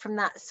little bit from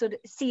that sort of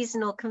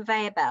seasonal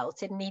conveyor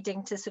belt in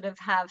needing to sort of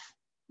have,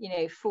 you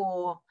know,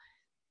 4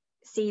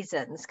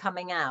 seasons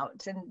coming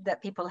out, and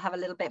that people have a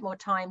little bit more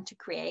time to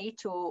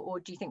create, or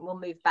do you think we'll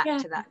move back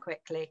to that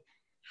quickly?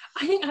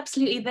 I think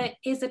absolutely there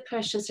is a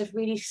push to sort of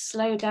really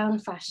slow down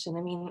fashion.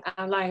 I mean,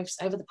 our lives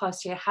over the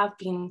past year have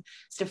been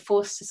sort of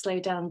forced to slow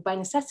down by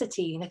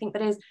necessity. And I think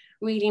that is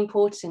really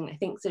important. I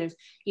think sort of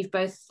you've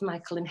both,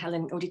 Michael and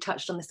Helen, already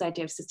touched on this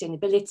idea of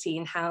sustainability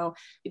and how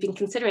we've been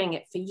considering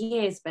it for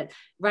years, but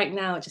right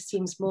now it just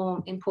seems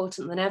more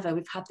important than ever.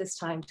 We've had this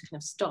time to kind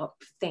of stop,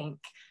 think,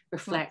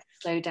 reflect,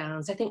 slow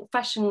down. So I think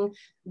fashion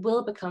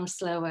will become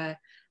slower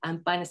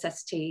by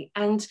necessity.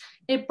 And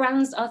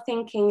brands are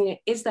thinking,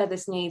 is there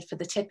this need for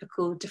the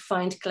typical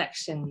defined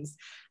collections?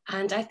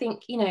 And I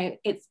think,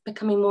 it's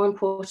becoming more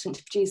important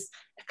to produce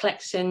a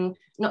collection,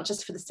 not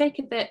just for the sake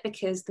of it,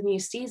 because the new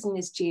season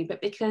is due,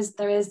 but because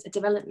there is a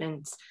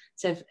development,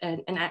 sort of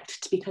an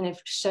act to be kind of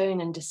shown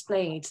and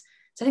displayed.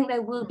 So I think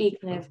there will be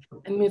kind of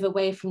a move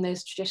away from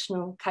those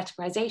traditional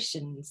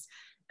categorizations.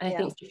 And I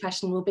think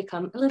fashion will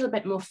become a little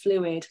bit more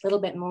fluid, a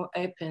little bit more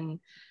open.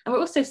 And we're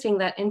also seeing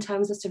that in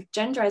terms of sort of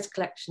genderized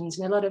collections,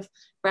 a lot of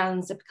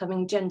brands are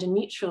becoming gender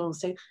neutral.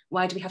 So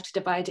why do we have to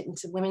divide it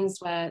into women's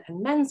wear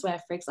and men's wear,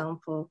 for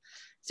example?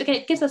 So again,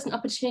 it gives us an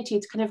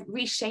opportunity to kind of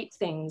reshape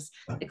things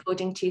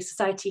according to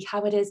society,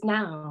 how it is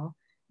now.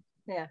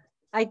 Yeah.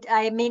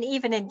 I mean,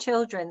 even in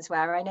children's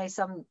wear, I know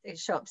some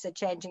shops are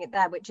changing it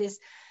there, which is,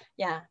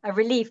 a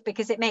relief,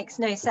 because it makes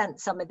no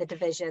sense, some of the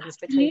divisions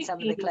between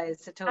some of the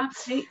clothes at all.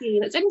 Absolutely.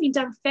 That's only been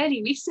done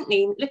fairly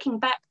recently. Looking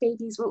back,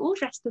 babies were all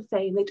dressed the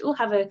same. They'd all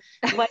have a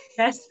white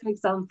dress, for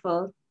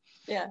example.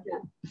 Yeah.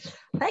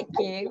 Thank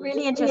you.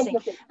 Really interesting.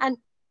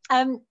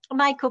 And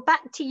Michael,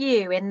 back to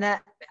you in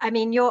that, I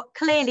mean,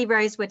 clearly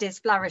Rosewood is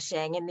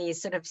flourishing in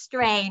these sort of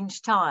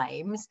strange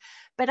times,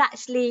 but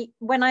actually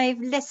when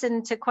I've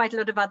listened to quite a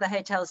lot of other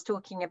hotels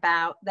talking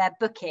about their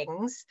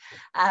bookings,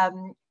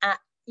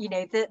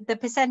 the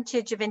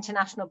percentage of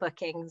international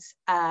bookings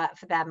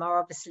for them are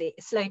obviously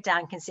slowed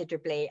down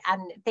considerably,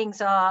 and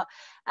things are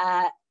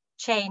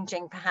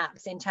changing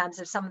perhaps in terms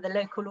of some of the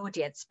local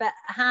audience. But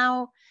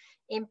how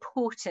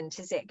important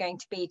is it going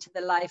to be to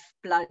the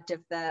lifeblood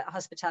of the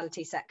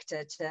hospitality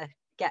sector to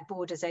get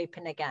borders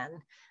open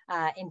again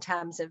in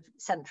terms of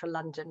central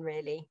London,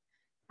 really?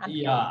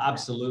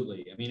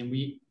 Absolutely. I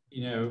mean,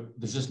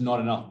 there's just not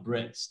enough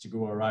Brits to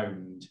go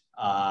around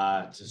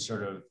to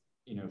sort of,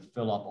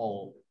 fill up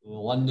all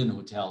London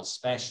hotels,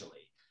 especially.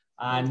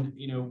 And,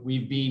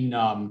 we've been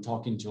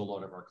talking to a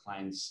lot of our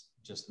clients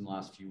just in the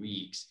last few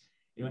weeks.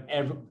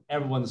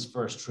 Everyone's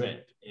first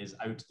trip is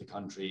out to the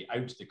country,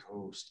 out to the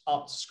coast,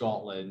 up to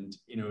Scotland.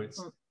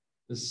 It's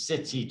the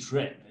city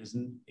trip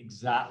isn't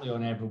exactly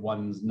on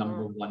everyone's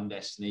number one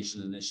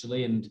destination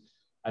initially. And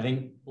I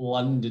think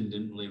London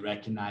didn't really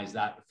recognize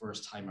that the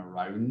first time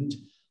around.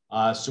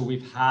 So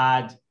we've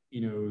had,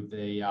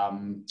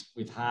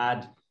 we've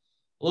had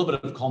a little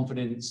bit of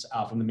confidence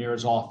from the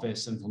Mayor's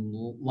office and from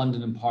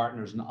London and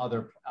partners and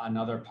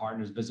other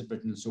partners, Visit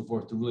Britain and so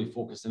forth, to really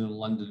focus in on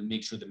London and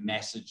make sure the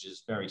message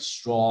is very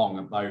strong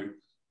about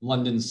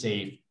London's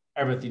safe,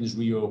 everything's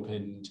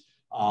reopened.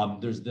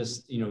 There's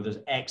there's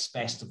X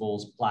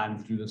festivals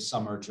planned through the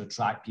summer to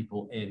attract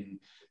people in,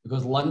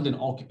 because London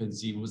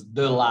occupancy was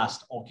the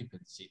last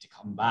occupancy to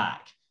come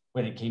back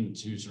when it came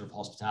to sort of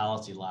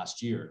hospitality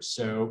last year.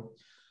 So,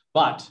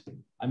 but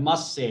I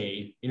must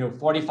say,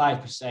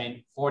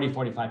 45%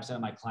 of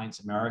my clients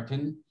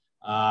American,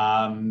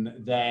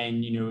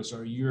 then,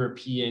 sort of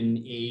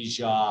European,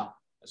 Asia,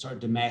 sort of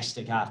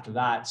domestic after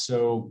that.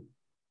 So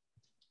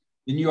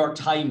the New York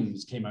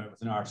Times came out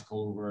with an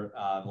article over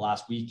the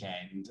last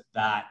weekend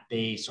that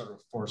they sort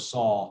of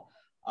foresaw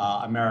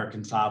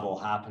American travel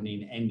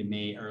happening end of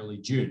May, early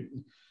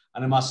June.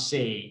 And I must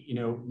say,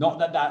 not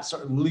that that's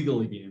sort of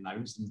legally been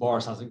announced, and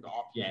Boris hasn't got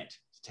up yet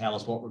to tell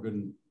us what we're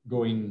going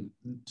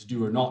to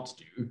do or not to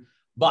do,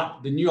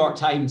 but the New York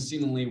Times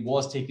seemingly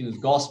was taken as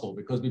gospel,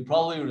 because we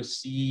probably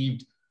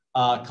received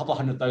a couple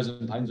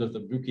 £100,000 worth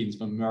of bookings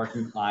from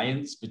American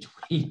clients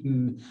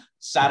between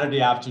Saturday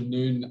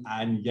afternoon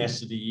and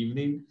yesterday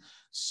evening.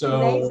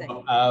 So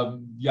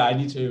I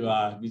need to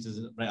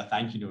write a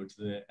thank you note to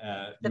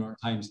the New York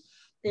Times.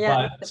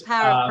 Yeah, but, the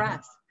power of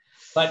press.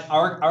 But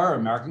our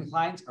American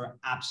clients are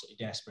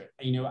absolutely desperate,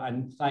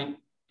 and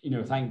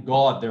thank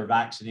God their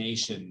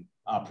vaccination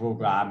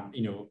program,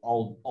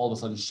 all of a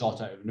sudden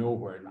shot out of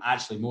nowhere. And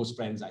actually, most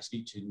friends I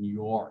speak to in New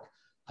York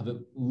have at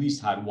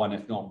least had one,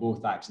 if not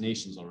both,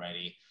 vaccinations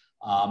already,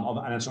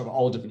 and sort of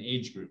all different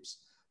age groups.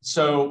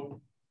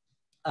 So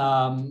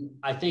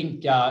I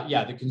think,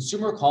 the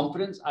consumer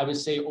confidence, I would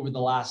say, over the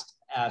last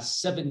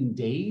 7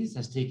 days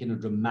has taken a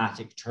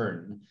dramatic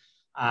turn.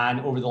 And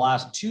over the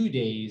last 2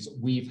 days,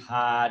 we've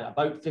had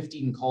about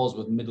 15 calls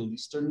with Middle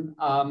Eastern,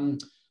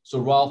 so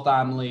royal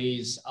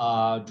families,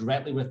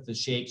 directly with the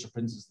sheikhs or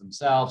princes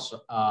themselves,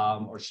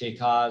 or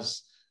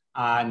sheikhas,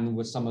 and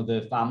with some of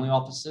the family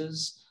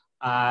offices.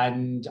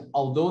 And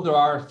although there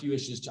are a few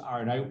issues to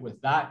iron out with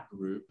that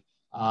group,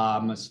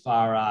 as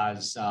far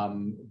as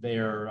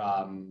their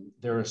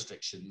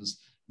restrictions,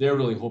 they're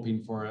really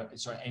hoping for a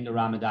sort of end of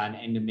Ramadan,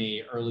 end of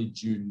May, early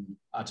June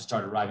to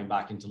start arriving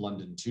back into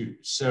London too.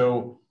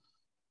 So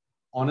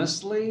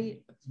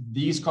honestly,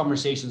 these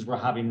conversations we're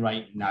having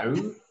right now,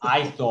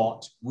 I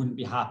thought wouldn't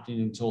be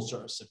happening until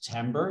sort of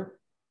September.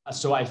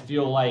 So I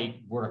feel like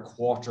we're a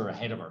quarter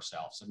ahead of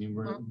ourselves. I mean,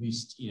 we're at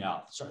least, you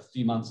know, sort of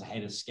 3 months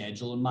ahead of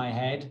schedule in my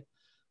head.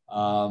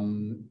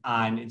 And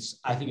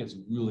I think it's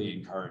really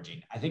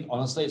encouraging. I think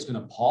honestly, it's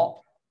going to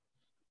pop.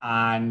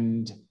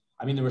 And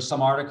I mean, there was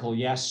some article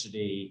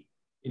yesterday,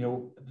 you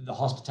know, the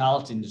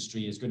hospitality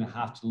industry is going to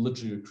have to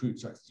literally recruit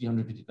sort of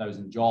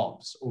 350,000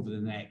 jobs over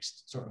the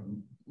next sort of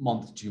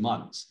month to 2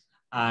 months.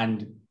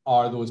 And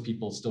are those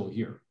people still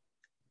here?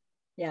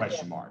 Yeah.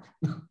 Question mark.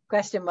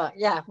 Question mark.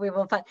 Yeah, we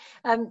will find.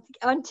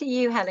 On to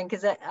you, Helen,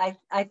 because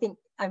I think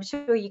I'm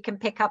sure you can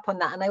pick up on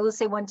that. And I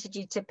also wanted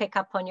you to pick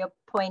up on your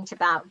point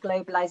about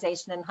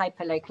globalization and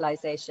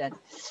hyperlocalization.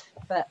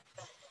 But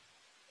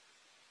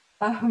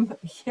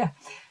yeah.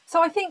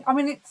 So I think, I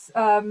mean, it's,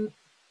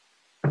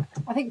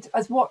 I think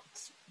as what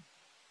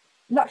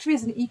luxury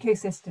is an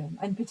ecosystem,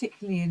 and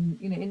particularly in,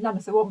 you know, in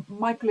London. So what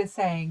Michael is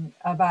saying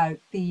about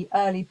the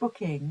early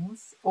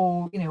bookings,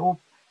 or, you know, or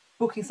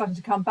bookings starting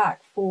to come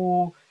back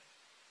for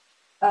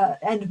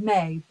end of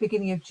May,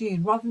 beginning of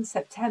June, rather than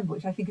September,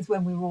 which I think is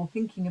when we were all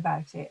thinking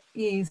about it,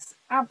 is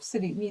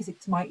absolute music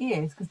to my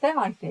ears. Because then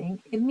I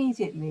think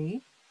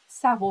immediately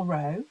Savile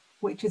Row,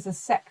 which is a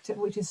sector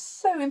which is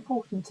so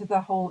important to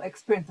the whole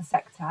experience of the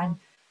sector, and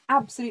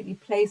absolutely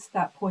plays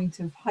that point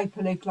of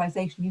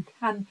hyper-localization. You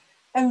can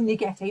only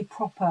get a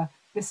proper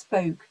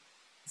bespoke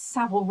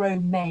Savile Row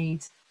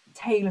made,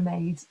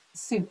 tailor-made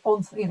suit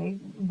on, you know,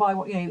 by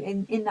what, you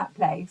know, in that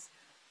place.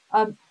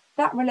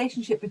 That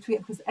relationship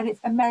between, and it's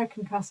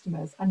American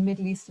customers and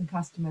Middle Eastern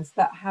customers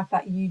that have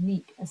that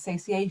unique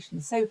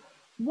association. So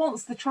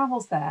once the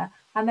travel's there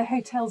and the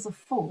hotels are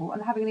full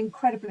and having an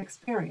incredible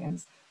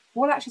experience,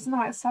 well, actually something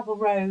like Savile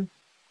Row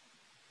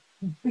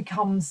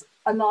becomes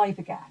alive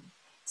again.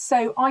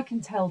 So I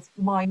can tell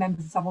my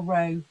members of Savile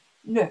Row,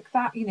 look,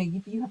 that, you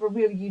know, you have a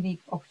really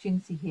unique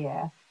opportunity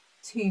here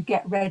to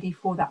get ready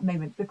for that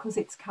moment, because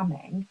it's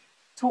coming.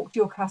 Talk to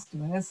your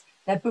customers,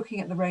 they're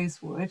booking at the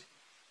Rosewood.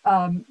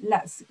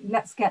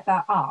 Let's get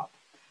that up.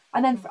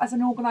 And then as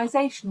an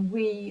organisation,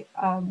 we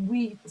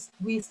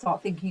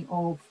start thinking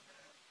of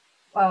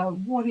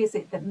what is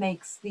it that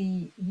makes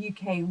the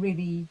UK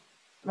really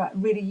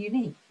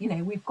unique. You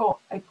know, we've got,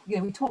 you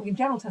know, we talk in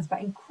general terms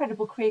about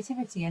incredible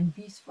creativity and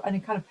beautiful, and a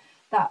kind of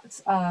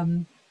that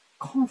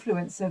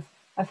confluence of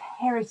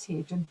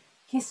heritage and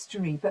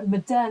history, but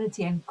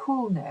modernity and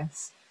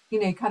coolness, you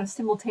know, kind of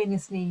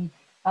simultaneously,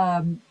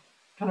 kind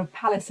of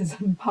palaces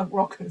and punk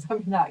rockers. I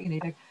mean, that, you know,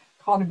 the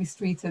Carnaby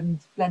Street and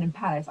Blenheim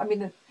Palace. I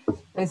mean,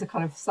 those are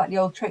kind of slightly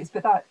old traits,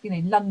 but that, you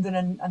know, London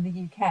and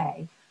the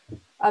UK.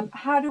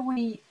 How do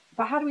we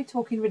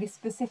talk in really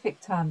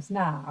specific terms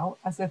now,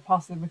 as a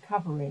part of the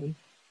recovery,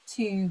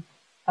 to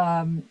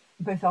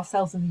both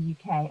ourselves in the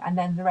UK and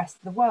then the rest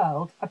of the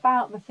world,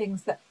 about the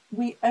things that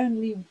we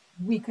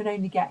can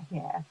only get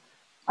here?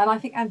 And I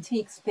think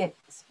antiques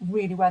fits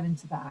really well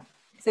into that.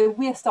 So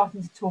we're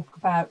starting to talk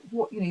about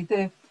what, you know,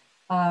 the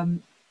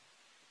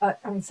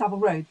I mean, Savile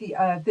Row,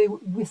 the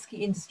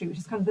whiskey industry, which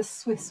is kind of the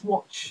Swiss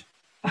watch,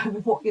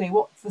 what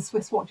the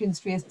Swiss watch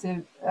industry is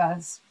to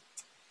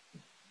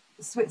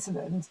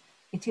Switzerland,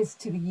 it is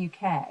to the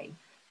UK.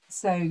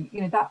 So,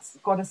 you know, that's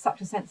got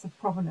such a sense of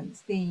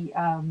provenance. The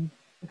kind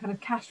of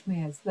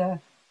cashmeres, the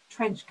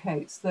trench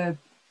coats, the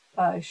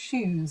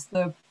shoes,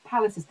 the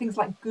palaces, things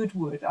like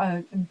Goodwood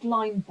and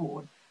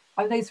Glyndebourne,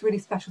 are those really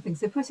special things.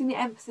 So putting the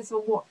emphasis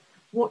on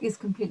what is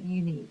completely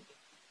unique.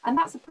 And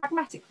that's a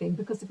pragmatic thing,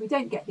 because if we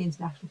don't get the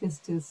international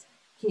visitors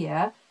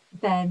here,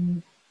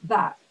 then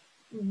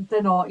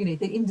they're not, you know,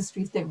 the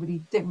industries don't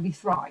really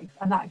thrive.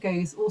 And that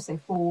goes also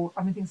for,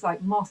 I mean, things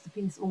like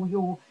Masterpiece or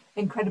your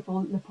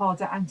incredible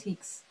LAPADA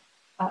Antiques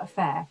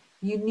fair.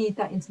 You need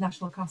that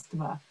international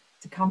customer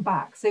to come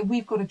back. So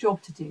we've got a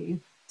job to do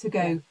to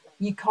go,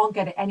 you can't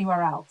get it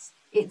anywhere else.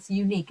 It's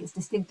unique, it's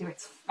distinctive,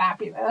 it's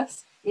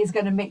fabulous, it's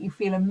going to make you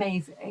feel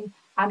amazing.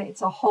 And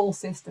it's a whole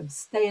system.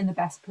 Stay in the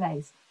best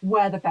place,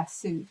 wear the best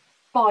suit,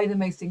 buy the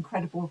most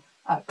incredible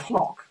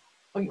clock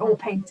or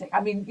painting. I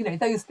mean, you know,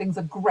 those things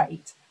are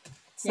great.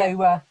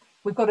 So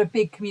we've got a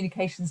big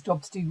communications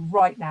job to do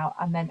right now,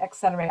 and then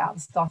accelerate out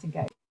the starting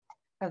gate.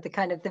 Of the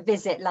kind of the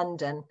Visit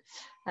London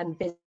and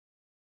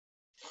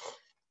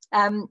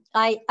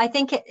I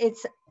think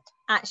it's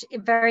actually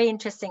very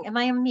interesting. Am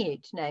I on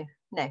mute? No.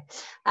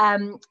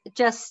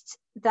 Just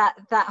that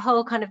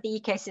whole kind of the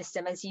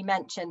ecosystem, as you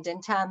mentioned, in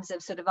terms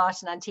of sort of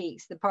art and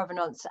antiques, the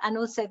provenance, and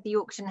also the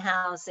auction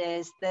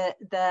houses,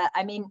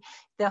 I mean,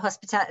 the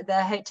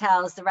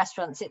hotels, the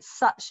restaurants. It's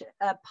such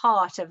a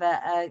part of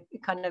a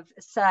kind of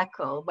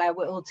circle where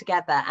we're all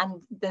together, and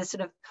the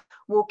sort of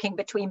walking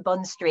between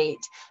Bond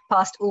Street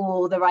past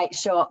all the right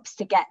shops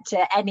to get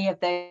to any of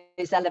those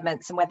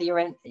elements and whether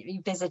you're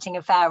visiting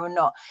a fair or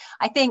not.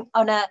 I think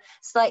on a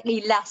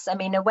slightly less, I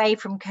mean, away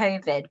from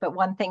COVID, but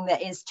one thing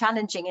that is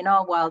challenging in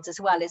our world as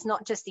well is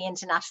not just the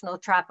international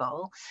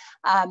travel,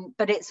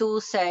 but it's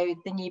also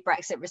the new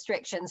Brexit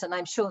restrictions. And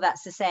I'm sure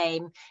that's the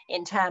same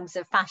in terms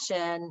of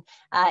fashion,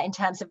 in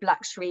terms of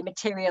luxury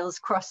materials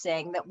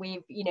crossing, that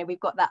we've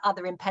got that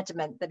other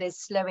impediment that is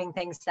slowing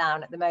things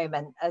down at the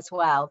moment as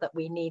well, that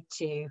we need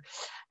to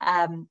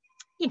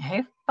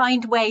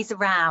find ways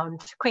around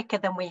quicker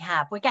than we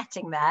have. We're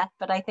getting there,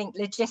 but I think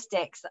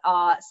logistics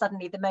are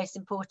suddenly the most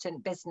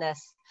important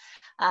business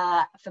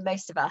for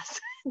most of us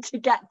to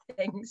get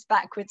things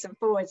backwards and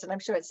forwards. And I'm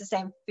sure it's the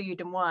same for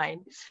food and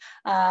wine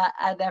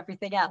and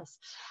everything else.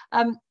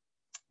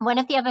 One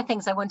of the other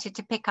things I wanted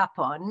to pick up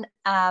on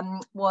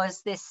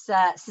was this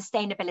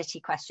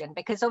sustainability question,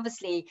 because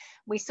obviously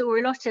we saw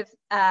a lot of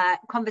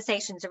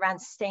conversations around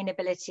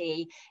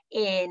sustainability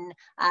in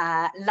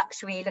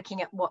luxury,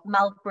 looking at what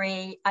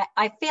Mulberry,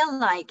 I feel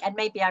like, and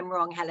maybe I'm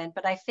wrong, Helen,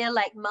 but I feel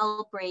like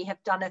Mulberry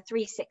have done a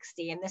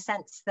 360 in the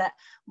sense that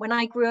when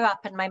I grew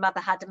up and my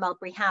mother had a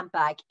Mulberry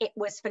handbag, it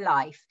was for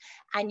life.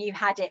 And you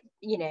had it,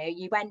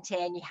 you went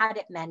in, you had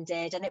it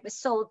mended, and it was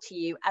sold to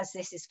you as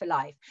this is for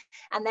life.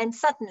 And then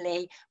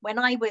suddenly, when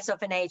I was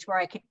of an age where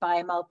I could buy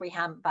a Mulberry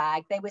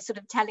handbag, they were sort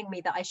of telling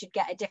me that I should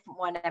get a different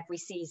one every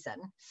season.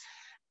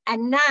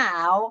 And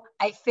now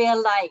I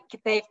feel like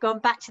they've gone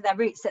back to their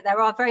roots, that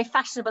there are very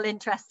fashionable,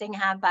 interesting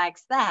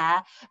handbags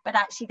there, but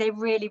actually they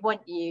really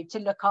want you to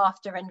look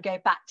after and go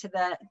back to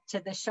the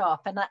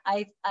shop. And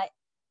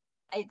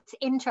it's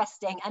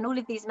interesting. And all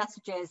of these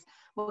messages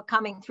were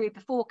coming through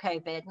before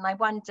COVID. And I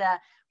wonder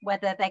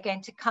whether they're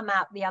going to come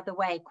out the other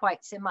way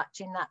quite so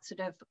much in that sort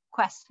of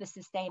quest for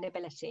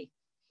sustainability.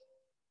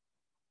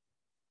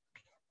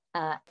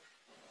 Who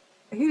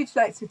would you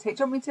like to take?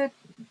 Do you want me to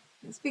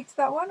speak to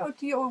that one, or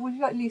would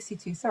you like Lucy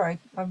to? Sorry.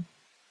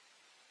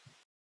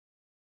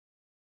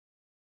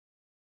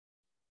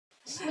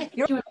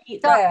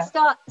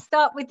 Start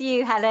with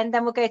you, Helen,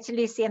 then we'll go to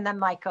Lucy and then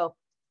Michael.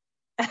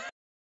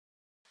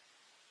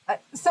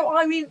 So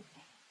I mean,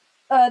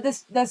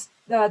 there's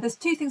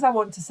two things I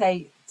want to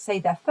say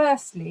there.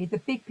 Firstly, the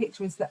big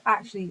picture is that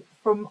actually,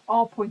 from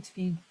our point of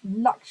view,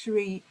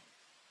 luxury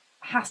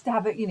has to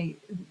have the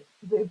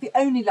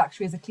only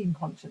luxury is a clean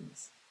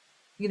conscience.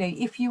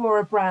 If you are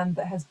a brand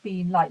that has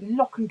been like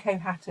Lock & Co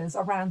Hatters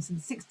around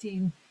since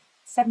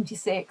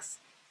 1676,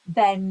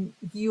 then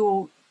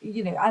you're,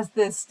 as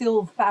the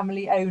still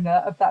family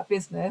owner of that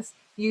business,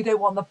 you don't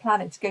want the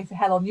planet to go to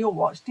hell on your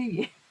watch, do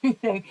you?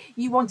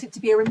 You want it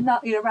to be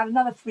around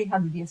another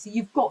 300 years. So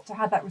you've got to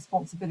have that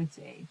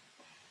responsibility.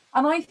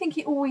 And I think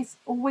it always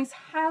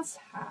has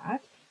had.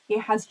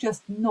 It has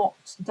just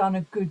not done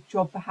a good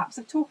job, perhaps,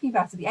 of talking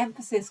about it. The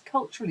emphasis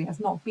culturally has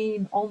not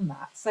been on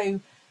that. So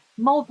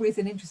Mulberry is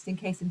an interesting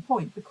case in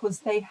point,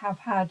 because they have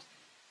had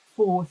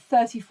for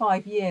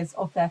 35 years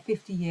of their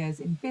 50 years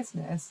in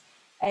business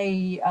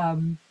a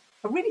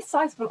really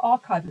sizable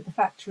archive at the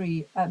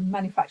factory,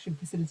 manufacturing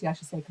facility, I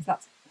should say, because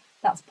that's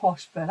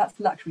posh, but that's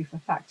luxury for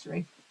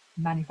factory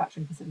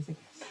manufacturing facility.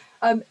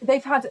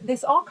 They've had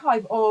this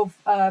archive of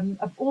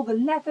all the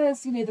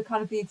leathers, the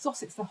kind of the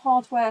exotics, the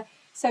hardware.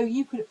 So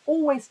you could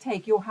always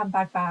take your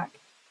handbag back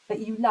that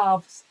you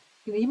loved.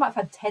 You might have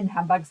had 10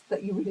 handbags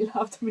that you really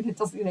loved. I mean, it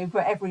doesn't, for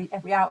every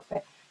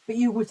outfit, but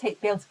you would be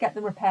able to get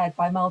them repaired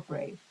by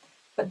Mulberry.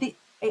 But it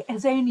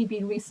has only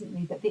been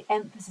recently that the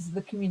emphasis of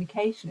the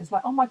communication is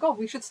like, oh my God,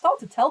 we should start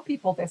to tell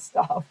people this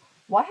stuff.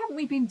 Why haven't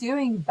we been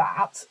doing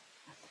that?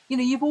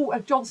 You've all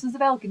at Johnson's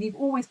of Elgin, you've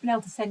always been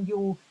able to send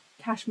your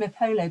cashmere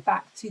polo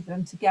back to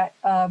them to get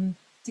the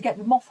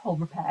moth hole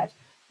repaired,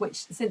 which,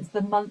 since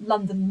the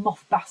London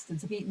moth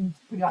bastards have eaten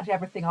pretty much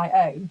everything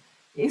I own,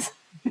 is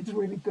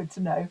really good to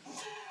know.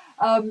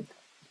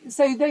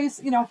 So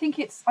those, I think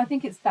it's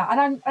that,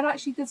 and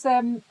actually there's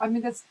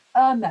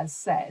Hermes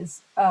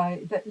says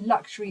that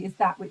luxury is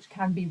that which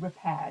can be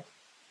repaired.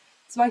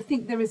 So I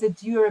think there is a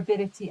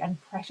durability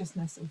and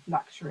preciousness of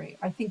luxury.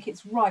 I think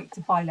it's right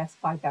to buy less,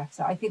 buy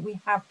better. I think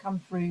we have come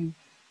through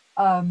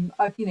kind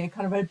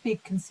of a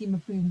big consumer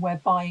boom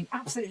where buying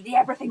absolutely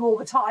everything all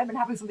the time and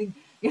having something,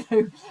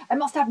 I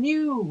must have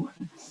new,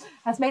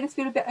 has made us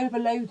feel a bit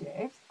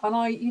overloaded. And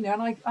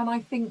I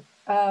think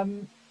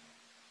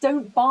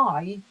don't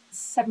buy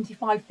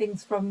 75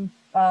 things from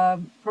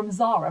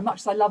Zara.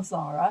 Much as I love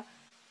Zara,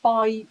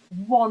 buy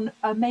one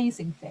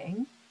amazing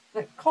thing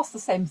that costs the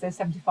same as those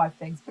 75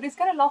 things, but it's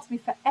going to last me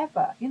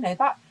forever.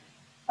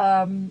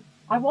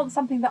 I want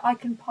something that I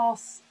can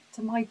pass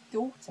to my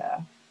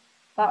daughter.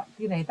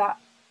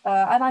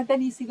 And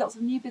then you see lots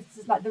of new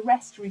businesses like the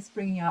Restory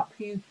springing up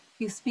who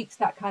speak to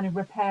that kind of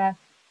repair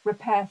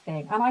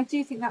thing. And I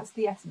do think that's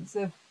the essence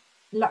of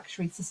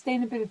luxury.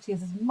 Sustainability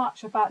is as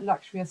much about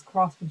luxury as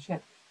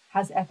craftsmanship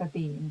has ever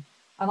been.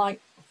 And I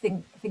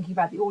think, thinking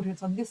about the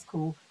audience on this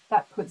call,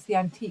 that puts the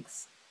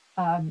antiques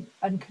and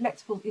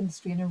collectible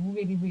industry in a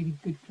really, really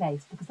good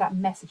place, because that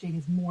messaging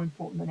is more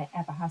important than it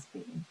ever has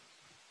been.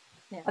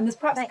 Yeah. And there's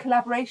perhaps a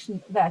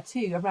collaboration there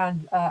too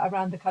around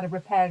the kind of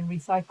repair and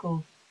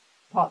recycle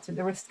part to it.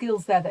 There are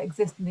skills there that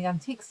exist in the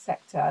antiques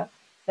sector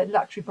that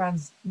luxury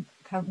brands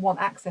want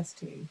access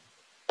to.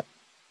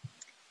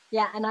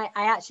 Yeah, and I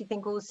actually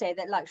think also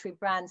that luxury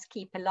brands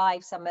keep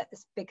alive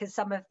because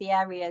some of the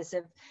areas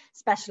of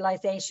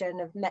specialization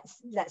of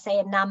let's say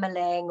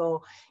enameling,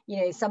 or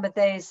some of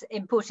those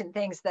important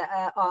things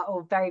that are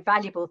or very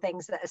valuable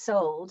things that are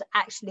sold,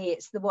 actually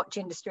it's the watch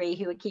industry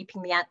who are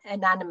keeping the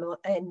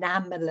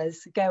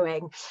enamelers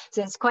going.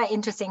 So it's quite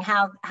interesting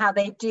how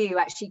they do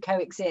actually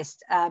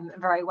coexist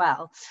very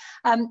well.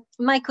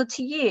 Michael,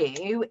 to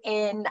you,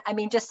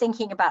 just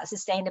thinking about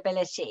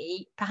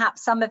sustainability,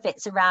 perhaps some of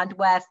it's around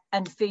where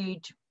and food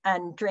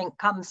and drink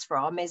comes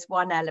from is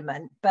one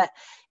element, but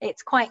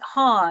it's quite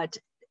hard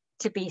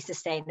to be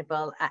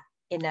sustainable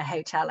in a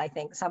hotel, I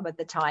think, some of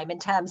the time, in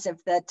terms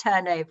of the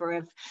turnover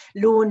of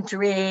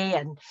laundry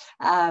and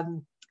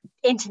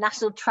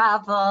international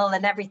travel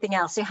and everything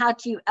else. So how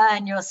do you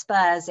earn your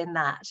spurs in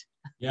that?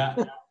 Yeah,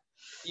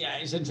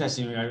 it's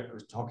interesting. I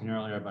was talking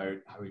earlier about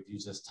how we've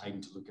used this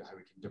time to look at how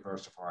we can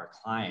diversify our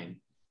client.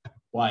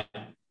 But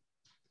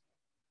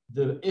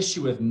the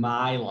issue with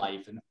my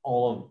life and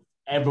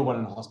everyone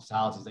in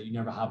hospitality is that you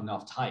never have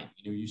enough time.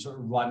 You sort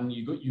of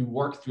you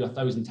work through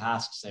 1,000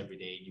 tasks every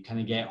day, and you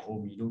kind of get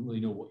home, you don't really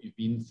know what you've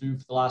been through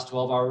for the last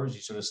 12 hours. You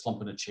sort of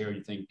slump in a chair,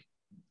 you think,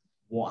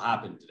 what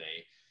happened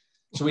today?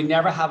 So we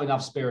never have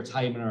enough spare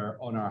time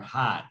on our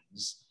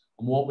hands.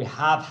 And what we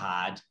have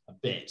had a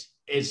bit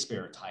is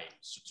spare time,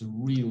 so to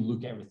really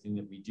look at everything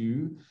that we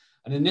do.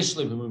 And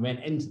initially, when we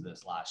went into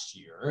this last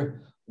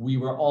year, we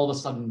were all of a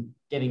sudden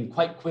getting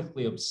quite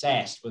quickly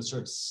obsessed with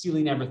sort of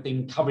sealing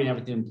everything, covering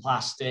everything in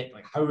plastic.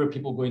 Like, how are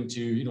people going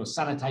to,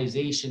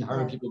 sanitization? How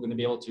are people going to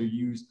be able to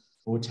use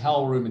a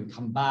hotel room and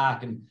come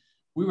back? And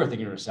we were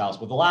thinking to ourselves,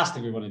 well, the last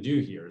thing we want to do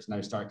here is now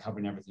start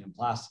covering everything in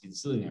plastic and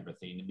sealing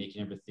everything and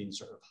making everything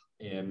sort of,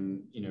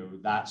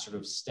 that sort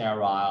of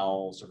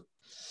sterile sort of.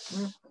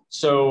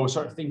 So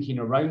sort of thinking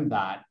around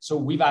that. So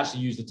we've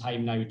actually used the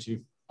time now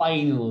to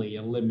finally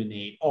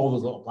eliminate all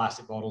those little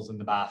plastic bottles in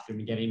the bathroom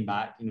and getting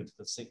back, to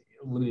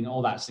eliminating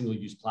all that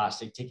single-use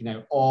plastic, taking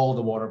out all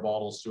the water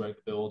bottles throughout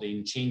the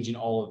building, changing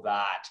all of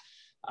that,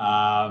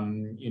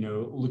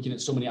 looking at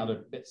so many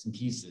other bits and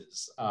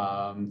pieces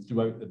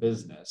throughout the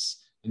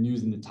business and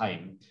using the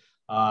time.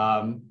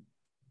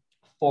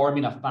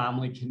 Forming a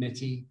family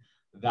committee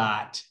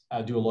that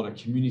do a lot of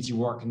community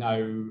work now,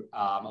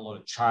 a lot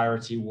of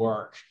charity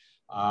work,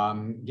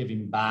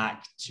 giving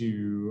back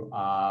to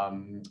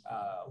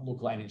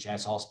local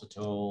NHS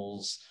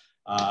hospitals,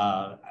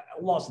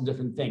 lots of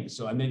different things.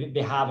 So, and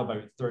they have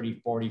about 30,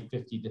 40,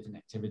 50 different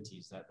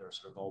activities that they're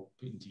sort of all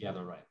putting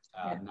together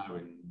now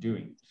and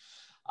doing.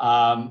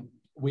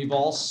 We've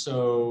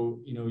also,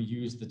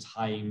 used the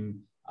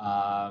time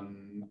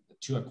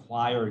to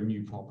acquire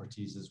new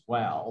properties as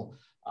well.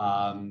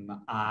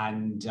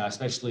 And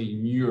especially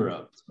in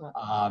Europe,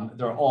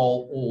 they're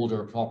all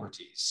older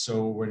properties.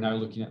 So we're now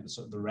looking at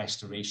the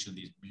restoration of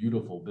these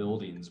beautiful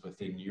buildings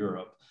within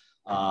Europe,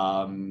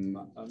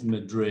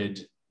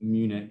 Madrid,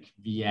 Munich,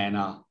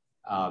 Vienna,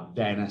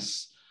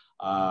 Venice,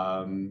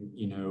 and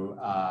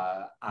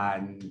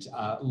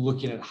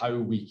looking at how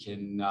we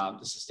can,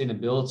 the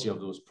sustainability of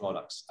those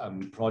projects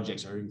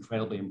are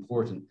incredibly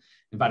important.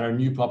 In fact, our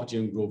new property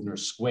in Grosvenor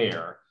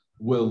Square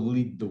will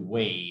lead the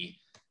way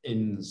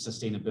in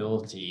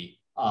sustainability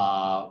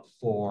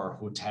for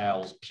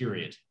hotels,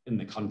 period, in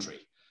the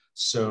country.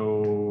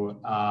 So,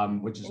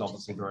 which is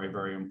obviously very,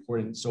 very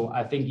important. So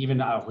I think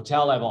even at a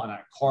hotel level and at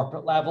a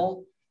corporate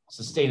level,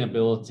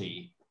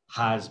 sustainability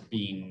has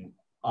been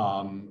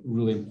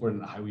really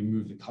important in how we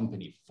move the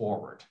company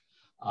forward.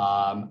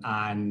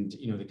 And,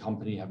 the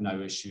company have now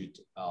issued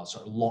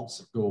sort of lots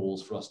of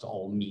goals for us to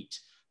all meet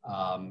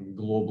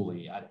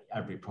globally at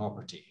every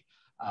property.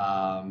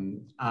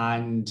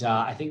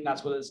 I think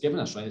that's what it's given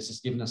us, right? It's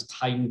just given us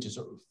time to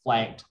sort of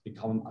reflect,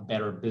 become a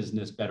better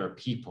business, better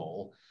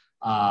people.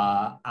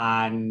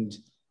 Because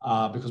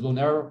we'll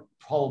never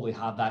probably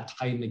have that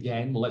time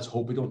again. Well, let's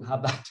hope we don't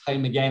have that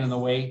time again in a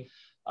way,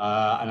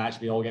 and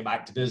actually all get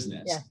back to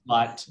business. Yeah.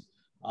 But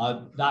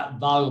that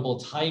valuable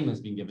time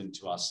has been given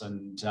to us.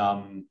 And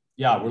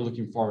we're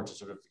looking forward to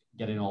sort of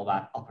getting all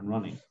that up and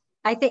running.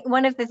 I think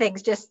one of the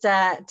things, just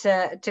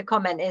to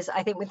comment, is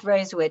I think with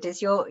Rosewood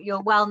is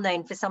you're well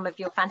known for some of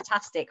your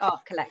fantastic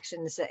art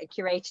collections that are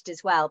curated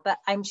as well. But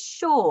I'm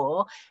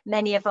sure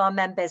many of our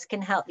members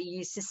can help you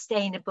use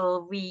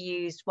sustainable,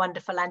 reused,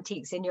 wonderful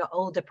antiques in your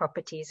older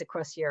properties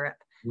across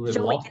Europe. We would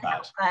love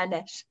that.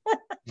 Furnish. We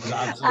would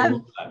absolutely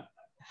love that.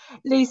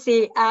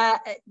 Lucy,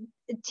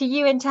 to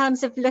you, in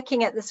terms of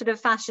looking at the sort of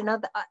fashion,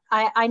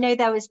 I know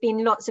there has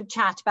been lots of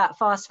chat about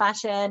fast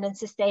fashion and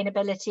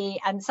sustainability,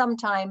 and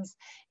sometimes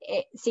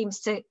it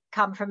seems to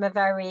come from a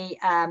very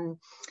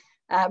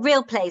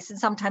real place and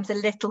sometimes a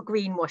little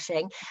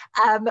greenwashing.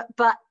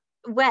 But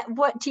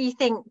what do you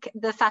think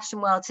the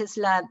fashion world has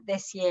learned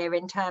this year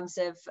in terms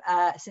of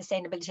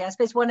sustainability? I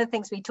suppose one of the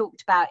things we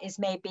talked about is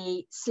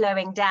maybe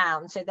slowing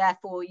down, so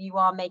therefore you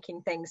are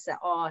making things that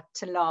are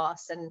to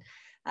last and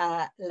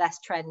less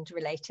trend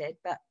related.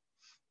 But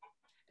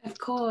Of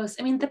course.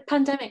 I mean, the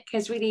pandemic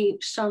has really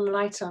shone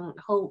light on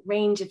a whole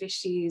range of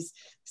issues,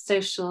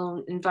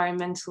 social,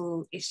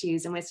 environmental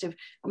issues, and we're sort of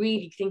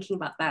really thinking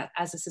about that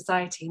as a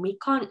society. We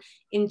can't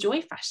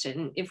enjoy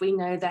fashion if we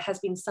know there has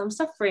been some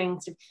suffering,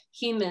 sort of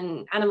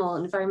human, animal,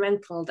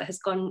 environmental, that has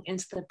gone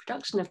into the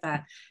production of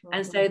that. Mm-hmm.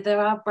 And so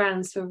there are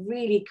brands who are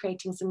really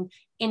creating some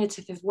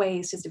innovative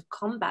ways to sort of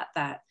combat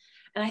that.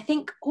 And I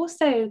think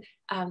also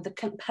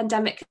the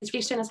pandemic has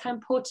really shown us how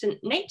important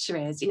nature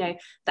is. You know,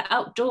 the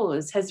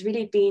outdoors has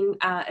really been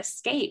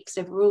escape.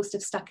 So we're all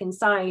sort of stuck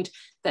inside,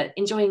 but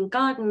enjoying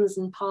gardens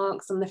and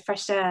parks and the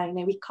fresh air, you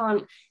know, we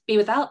can't be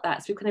without that.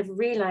 So we've kind of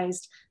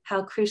realized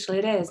how crucial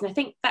it is. And I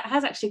think that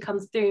has actually come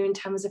through in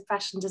terms of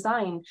fashion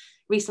design.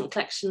 Recent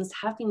collections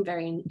have been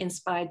very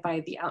inspired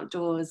by the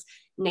outdoors,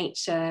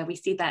 nature. We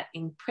see that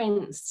in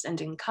prints and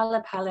in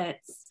color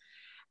palettes.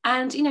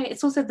 And, you know,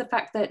 it's also the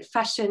fact that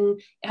fashion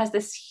has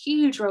this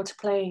huge role to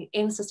play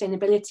in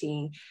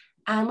sustainability.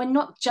 And we're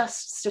not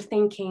just sort of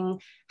thinking,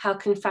 how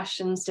can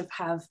fashion sort of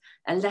have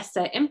a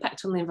lesser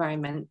impact on the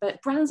environment?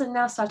 But brands are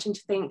now starting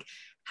to think,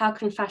 how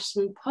can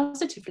fashion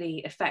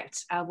positively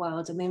affect our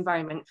world and the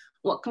environment?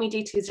 What can we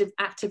do to sort of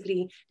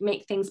actively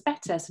make things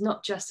better? So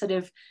not just sort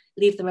of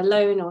leave them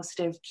alone or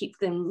sort of keep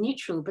them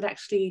neutral, but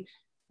actually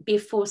be a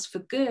force for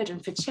good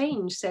and for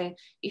change. So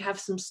you have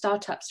some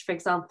startups, for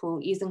example,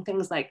 using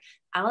things like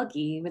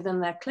algae within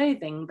their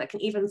clothing that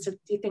can even sort of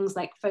do things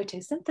like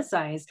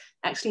photosynthesize,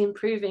 actually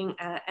improving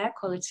air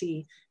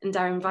quality and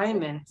our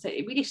environment. So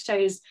it really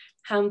shows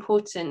how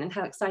important and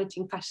how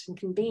exciting fashion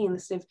can be, and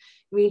the sort of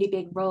really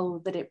big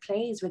role that it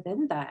plays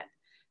within that.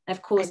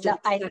 Of course,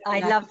 I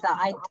love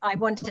that. I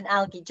want an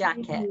algae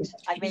jacket.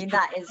 I mean,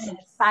 that is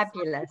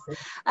fabulous.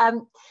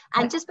 And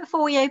just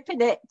before we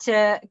open it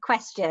to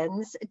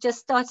questions, just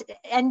start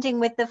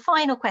ending with the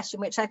final question,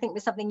 which I think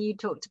was something you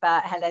talked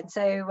about, Helen.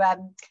 So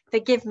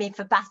forgive me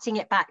for batting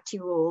it back to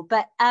you all.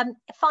 But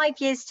 5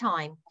 years'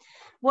 time,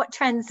 what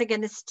trends are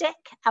going to stick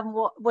and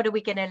what are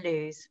we going to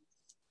lose?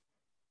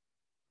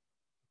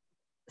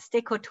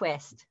 Stick or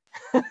twist?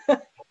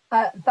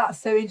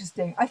 That's so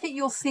interesting. I think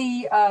you'll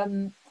see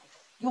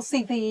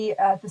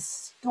the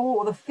store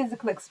or the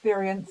physical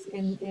experience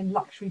in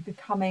luxury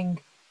becoming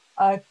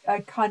a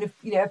kind of,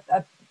 you know,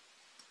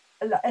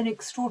 an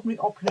extraordinary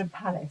opulent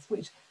palace,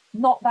 which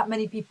not that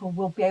many people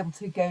will be able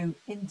to go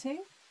into.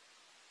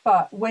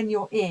 But when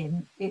you're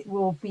in, it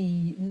will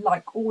be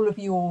like all of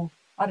your,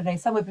 I don't know,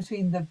 somewhere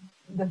between the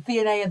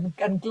V&A and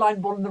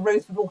Glyndebourne and the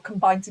Rosewood all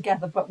combined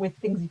together, but with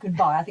things you can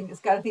buy. I think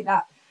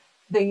that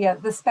the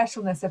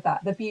specialness of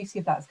that, the beauty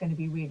of that is going to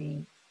be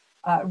really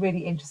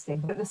really interesting.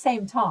 But at the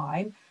same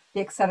time, the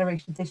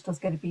acceleration of digital is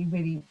going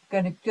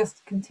to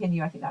just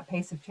continue. I think that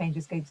pace of change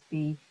is going to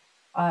be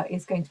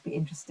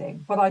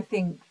interesting. But I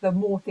think the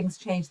more things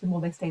change, the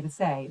more they stay the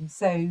same.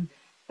 So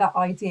that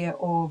idea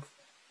of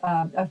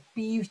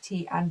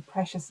beauty and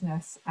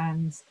preciousness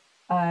and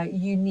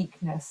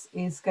uniqueness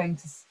is going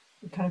to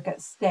kind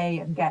of stay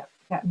and get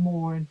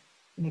more and,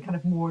 you know, kind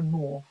of more and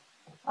more.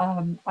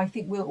 I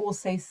think we'll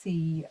also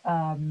see.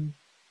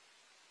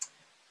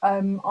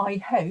 I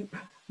hope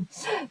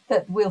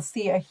that we'll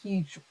see a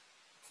huge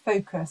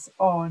focus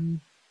on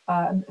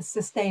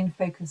sustained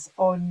focus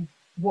on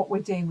what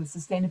we're doing with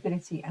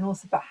sustainability, and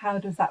also about how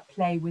does that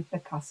play with the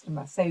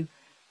customer. So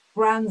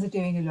brands are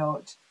doing a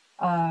lot.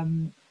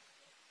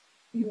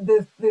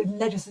 The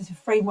legislative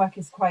framework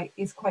is quite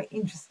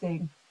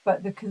interesting,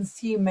 but the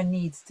consumer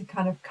needs to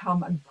kind of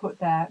come and put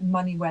their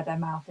money where their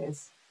mouth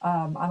is,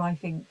 and I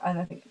think kind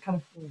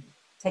of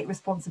take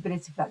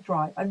responsibility for that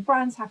drive. And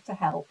brands have to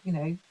help. You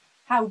know,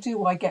 how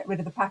do I get rid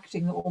of the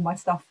packaging that all my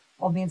stuff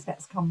on the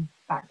internet's come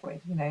back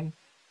with? You know,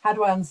 how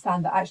do I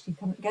understand that actually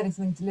getting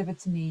something delivered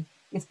to me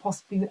is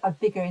possibly a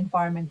bigger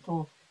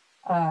environmental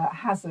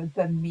hazard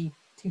than me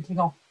tootling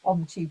off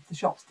on the tube to the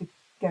shops to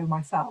go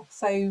myself?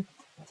 So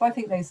I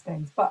think those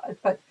things,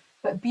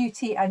 but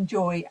beauty and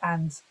joy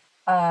and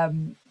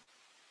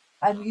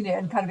you know,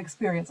 and kind of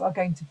experience are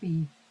going to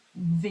be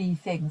the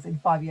things in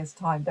 5 years'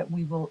 time that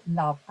we will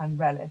love and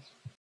relish.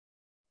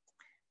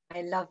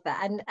 I love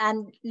that.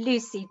 And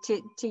Lucy,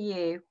 to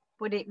you,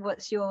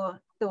 what's your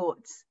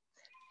thoughts?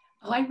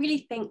 Oh, I really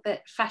think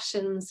that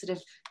fashion's sort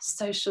of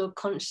social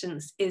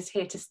conscience is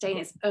here to stay, and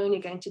it's only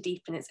going to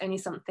deepen. It's only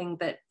something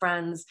that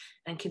brands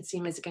and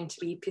consumers are going to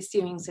be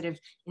pursuing sort of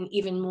in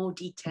even more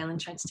detail and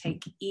trying to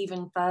take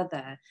even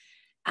further.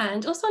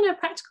 And also on a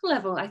practical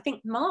level, I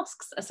think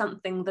masks are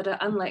something that are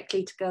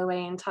unlikely to go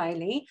away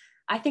entirely.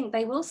 I think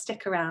they will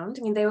stick around.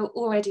 I mean, they were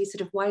already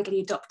sort of widely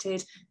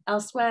adopted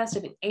elsewhere,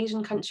 sort of in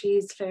Asian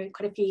countries for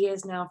quite a few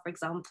years now, for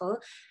example,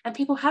 and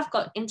people have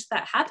got into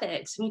that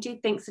habit. And we do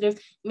think sort of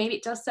maybe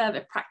it does serve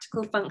a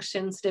practical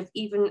function sort of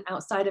even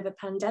outside of a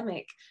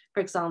pandemic, for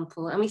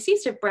example. And we see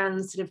sort of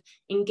brands sort of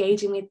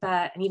engaging with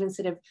that and even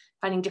sort of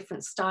finding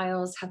different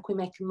styles. How can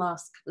we make a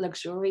mask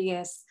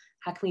luxurious?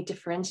 How can we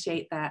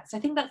differentiate that? So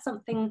I think that's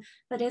something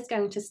that is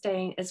going to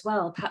stay as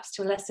well, perhaps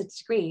to a lesser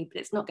degree,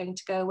 but it's not going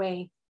to go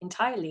away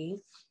entirely.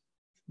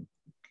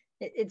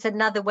 it's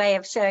another way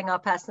of showing our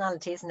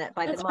personality, isn't it,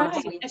 by That's the masks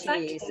right, we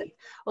exactly. choose.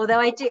 Although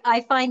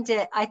I find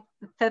it,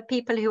 for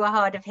people who are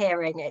hard of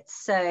hearing,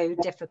 it's so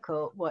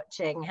difficult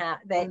watching how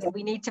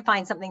we need to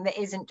find something that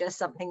isn't just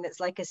something that's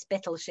like a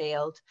spittle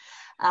shield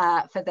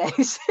for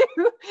those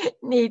who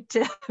need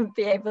to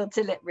be able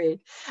to lip read.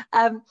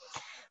 And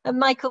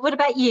Michael, what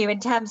about you in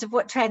terms of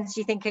what trends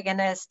do you think are going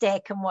to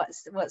stick and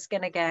what's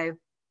going to go?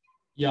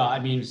 Yeah, I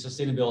mean,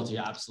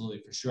 sustainability, absolutely,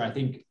 for sure. I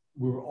think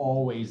we were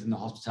always in the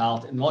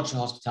luxury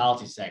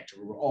hospitality sector,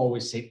 we were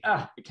always saying,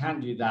 we can't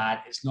do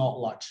that. It's not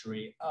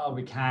luxury.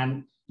 We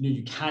can't,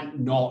 you can't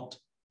not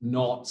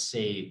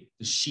say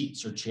the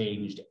sheets are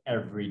changed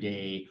every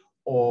day,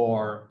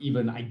 or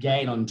even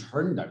again on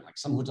turn down. Like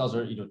some hotels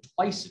are,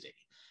 twice a day,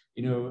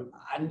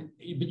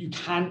 but you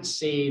can't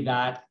say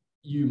that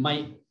you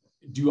might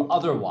do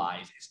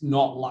otherwise. It's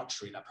not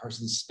luxury. That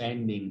person's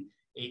spending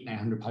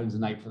 £800-900 a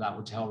night for that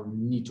hotel,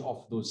 and need to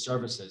offer those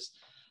services.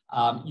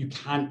 You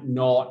can't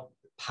not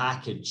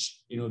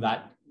package,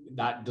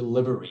 that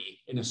delivery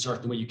in a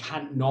certain way. You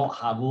can't not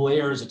have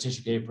layers of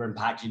tissue paper and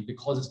packaging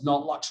because it's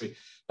not luxury.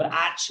 But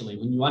actually,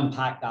 when you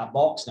unpack that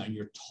box now and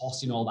you're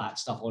tossing all that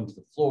stuff onto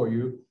the floor,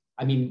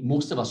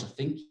 most of us are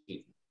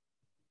thinking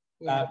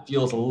that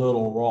feels a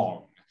little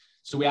wrong.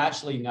 So we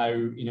actually now,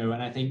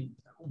 and I think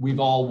we've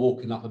all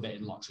woken up a bit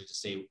in luxury to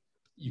say,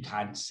 you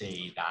can't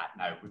say that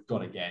now. We've got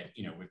to get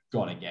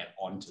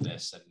onto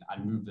this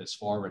and move this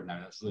forward now.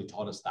 That's really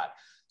taught us that.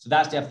 So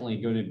that's definitely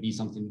going to be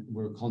something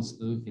we're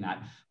constantly looking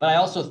at. But I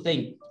also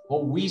think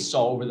what we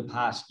saw over the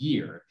past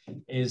year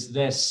is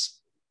a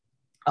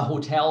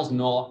hotel's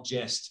not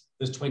just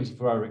this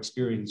 24-hour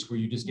experience where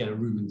you just get a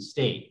room and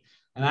stay.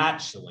 And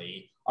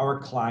actually, our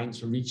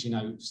clients are reaching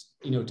out,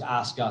 to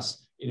ask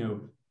us,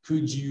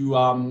 could you,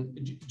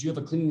 do you have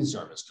a cleaning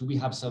service? Could we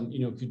have some,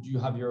 could you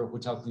have your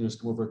hotel cleaners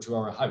come over to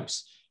our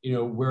house?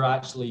 We're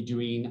actually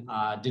doing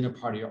a dinner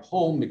party at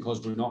home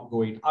because we're not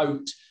going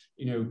out.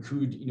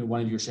 Could,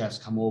 one of your chefs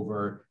come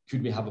over?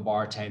 Could we have a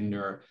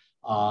bartender?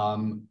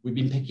 We've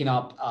been picking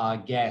up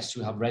guests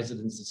who have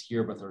residences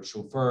here with our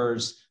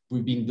chauffeurs.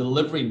 We've been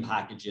delivering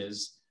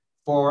packages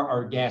for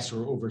our guests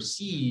who are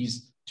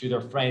overseas to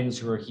their friends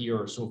who are here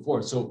or so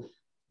forth. So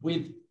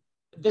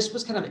this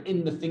was kind of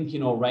in the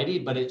thinking already,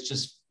 but it's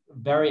just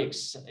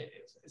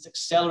it's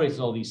accelerated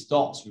all these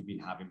thoughts we've been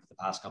having for the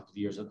past couple of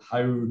years of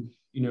how,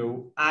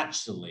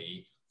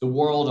 actually the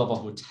world of a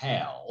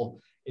hotel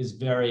is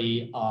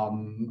very,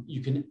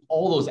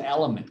 all those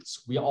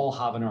elements we all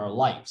have in our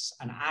lives.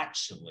 And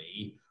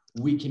actually,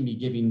 we can be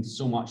giving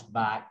so much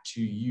back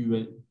to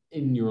you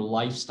in your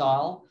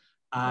lifestyle.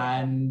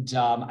 And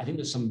I think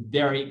there's some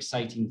very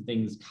exciting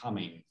things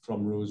coming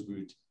from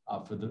Rosewood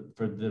for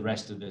the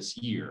rest of this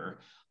year,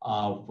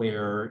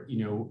 where,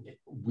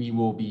 we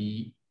will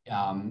be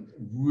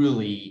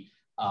really,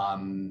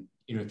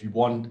 if you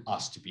want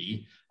us to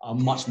be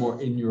much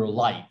more in your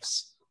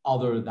lives,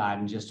 other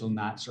than just on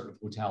that sort of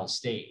hotel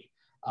stay.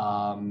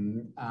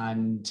 And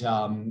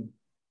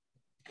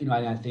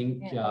I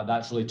think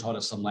that's really taught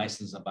us some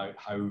lessons about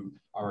how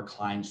our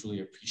clients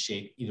really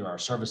appreciate either our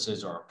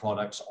services or our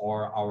products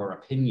or our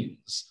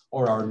opinions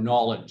or our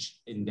knowledge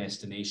in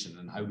destination,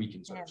 and how we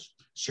can sort of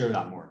share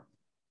that more.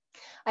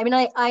 I mean,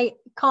 I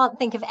can't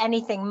think of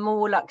anything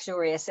more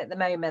luxurious at the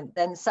moment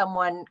than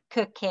someone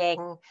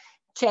cooking,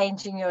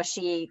 changing your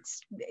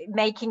sheets,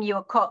 making you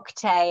a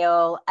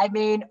cocktail. I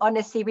mean,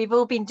 honestly, we've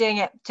all been doing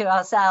it to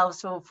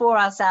ourselves or for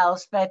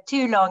ourselves for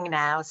too long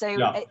now. So,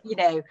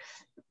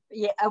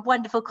 a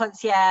wonderful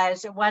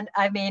concierge,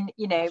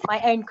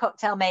 my own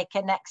cocktail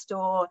maker next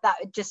door, that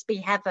would just be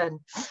heaven.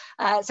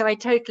 So I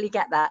totally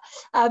get that.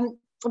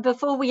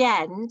 Before we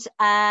end,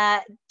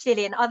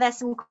 Gillian, are there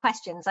some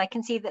questions? I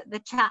can see that the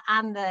chat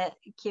and the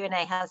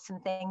Q&A has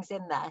some things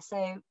in there.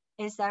 So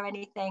is there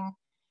anything?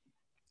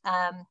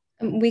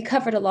 We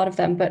covered a lot of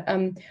them, but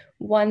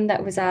one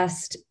that was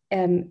asked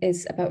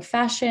is about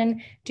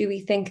fashion. Do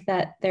we think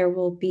that there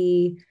will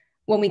be,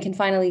 when we can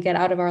finally get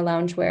out of our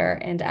loungewear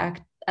and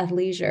act at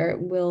leisure,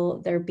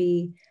 will there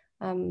be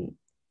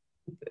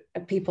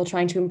people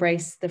trying to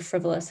embrace the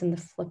frivolous and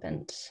the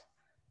flippant,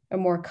 or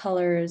more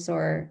colors,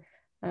 or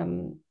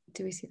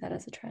do we see that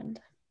as a trend?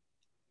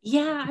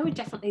 Yeah, I would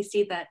definitely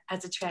see that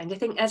as a trend. I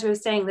think, as we were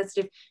saying, there's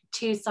sort of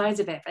two sides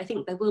of it. I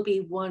think there will be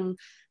one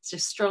sort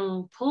of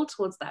strong pull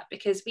towards that,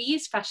 because we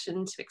use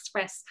fashion to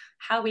express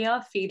how we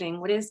are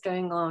feeling, what is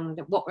going on,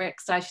 what we're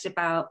excited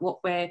about, what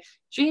we're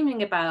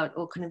dreaming about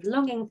or kind of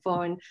longing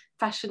for. And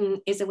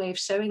fashion is a way of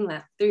showing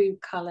that through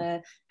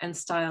colour and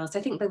style. So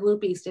I think there will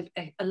be sort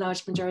of a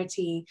large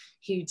majority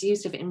who do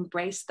sort of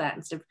embrace that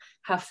and sort of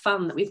have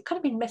fun that we've kind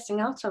of been missing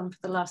out on for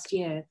the last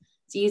year.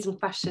 So using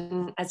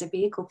fashion as a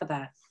vehicle for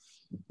that.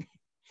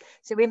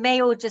 So we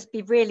may all just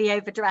be really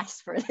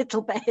overdressed for a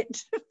little bit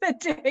for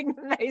doing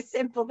the most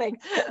simple things,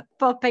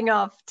 popping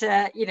off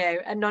to,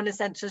 a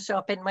non-essential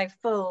shop in my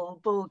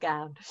full ball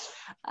gown.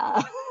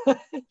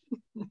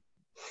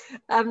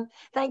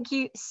 Thank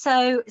you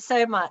so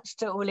much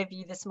to all of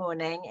you this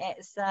morning.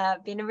 It's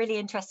been a really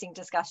interesting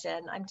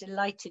discussion. I'm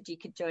delighted you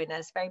could join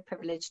us. Very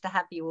privileged to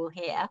have you all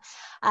here.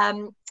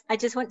 I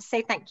just want to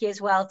say thank you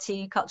as well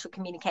to Cultural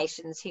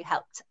Communications, who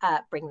helped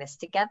bring this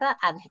together,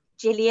 and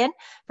Gillian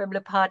from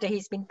LAPADA,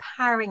 who's been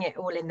powering it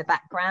all in the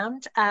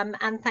background.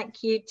 And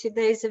thank you to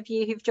those of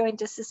you who've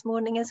joined us this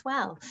morning as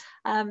well.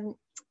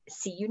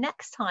 See you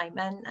next time,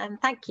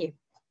 and thank you.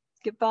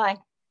 Goodbye.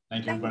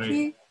 Thank you, everybody. Thank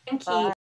you. Thank you.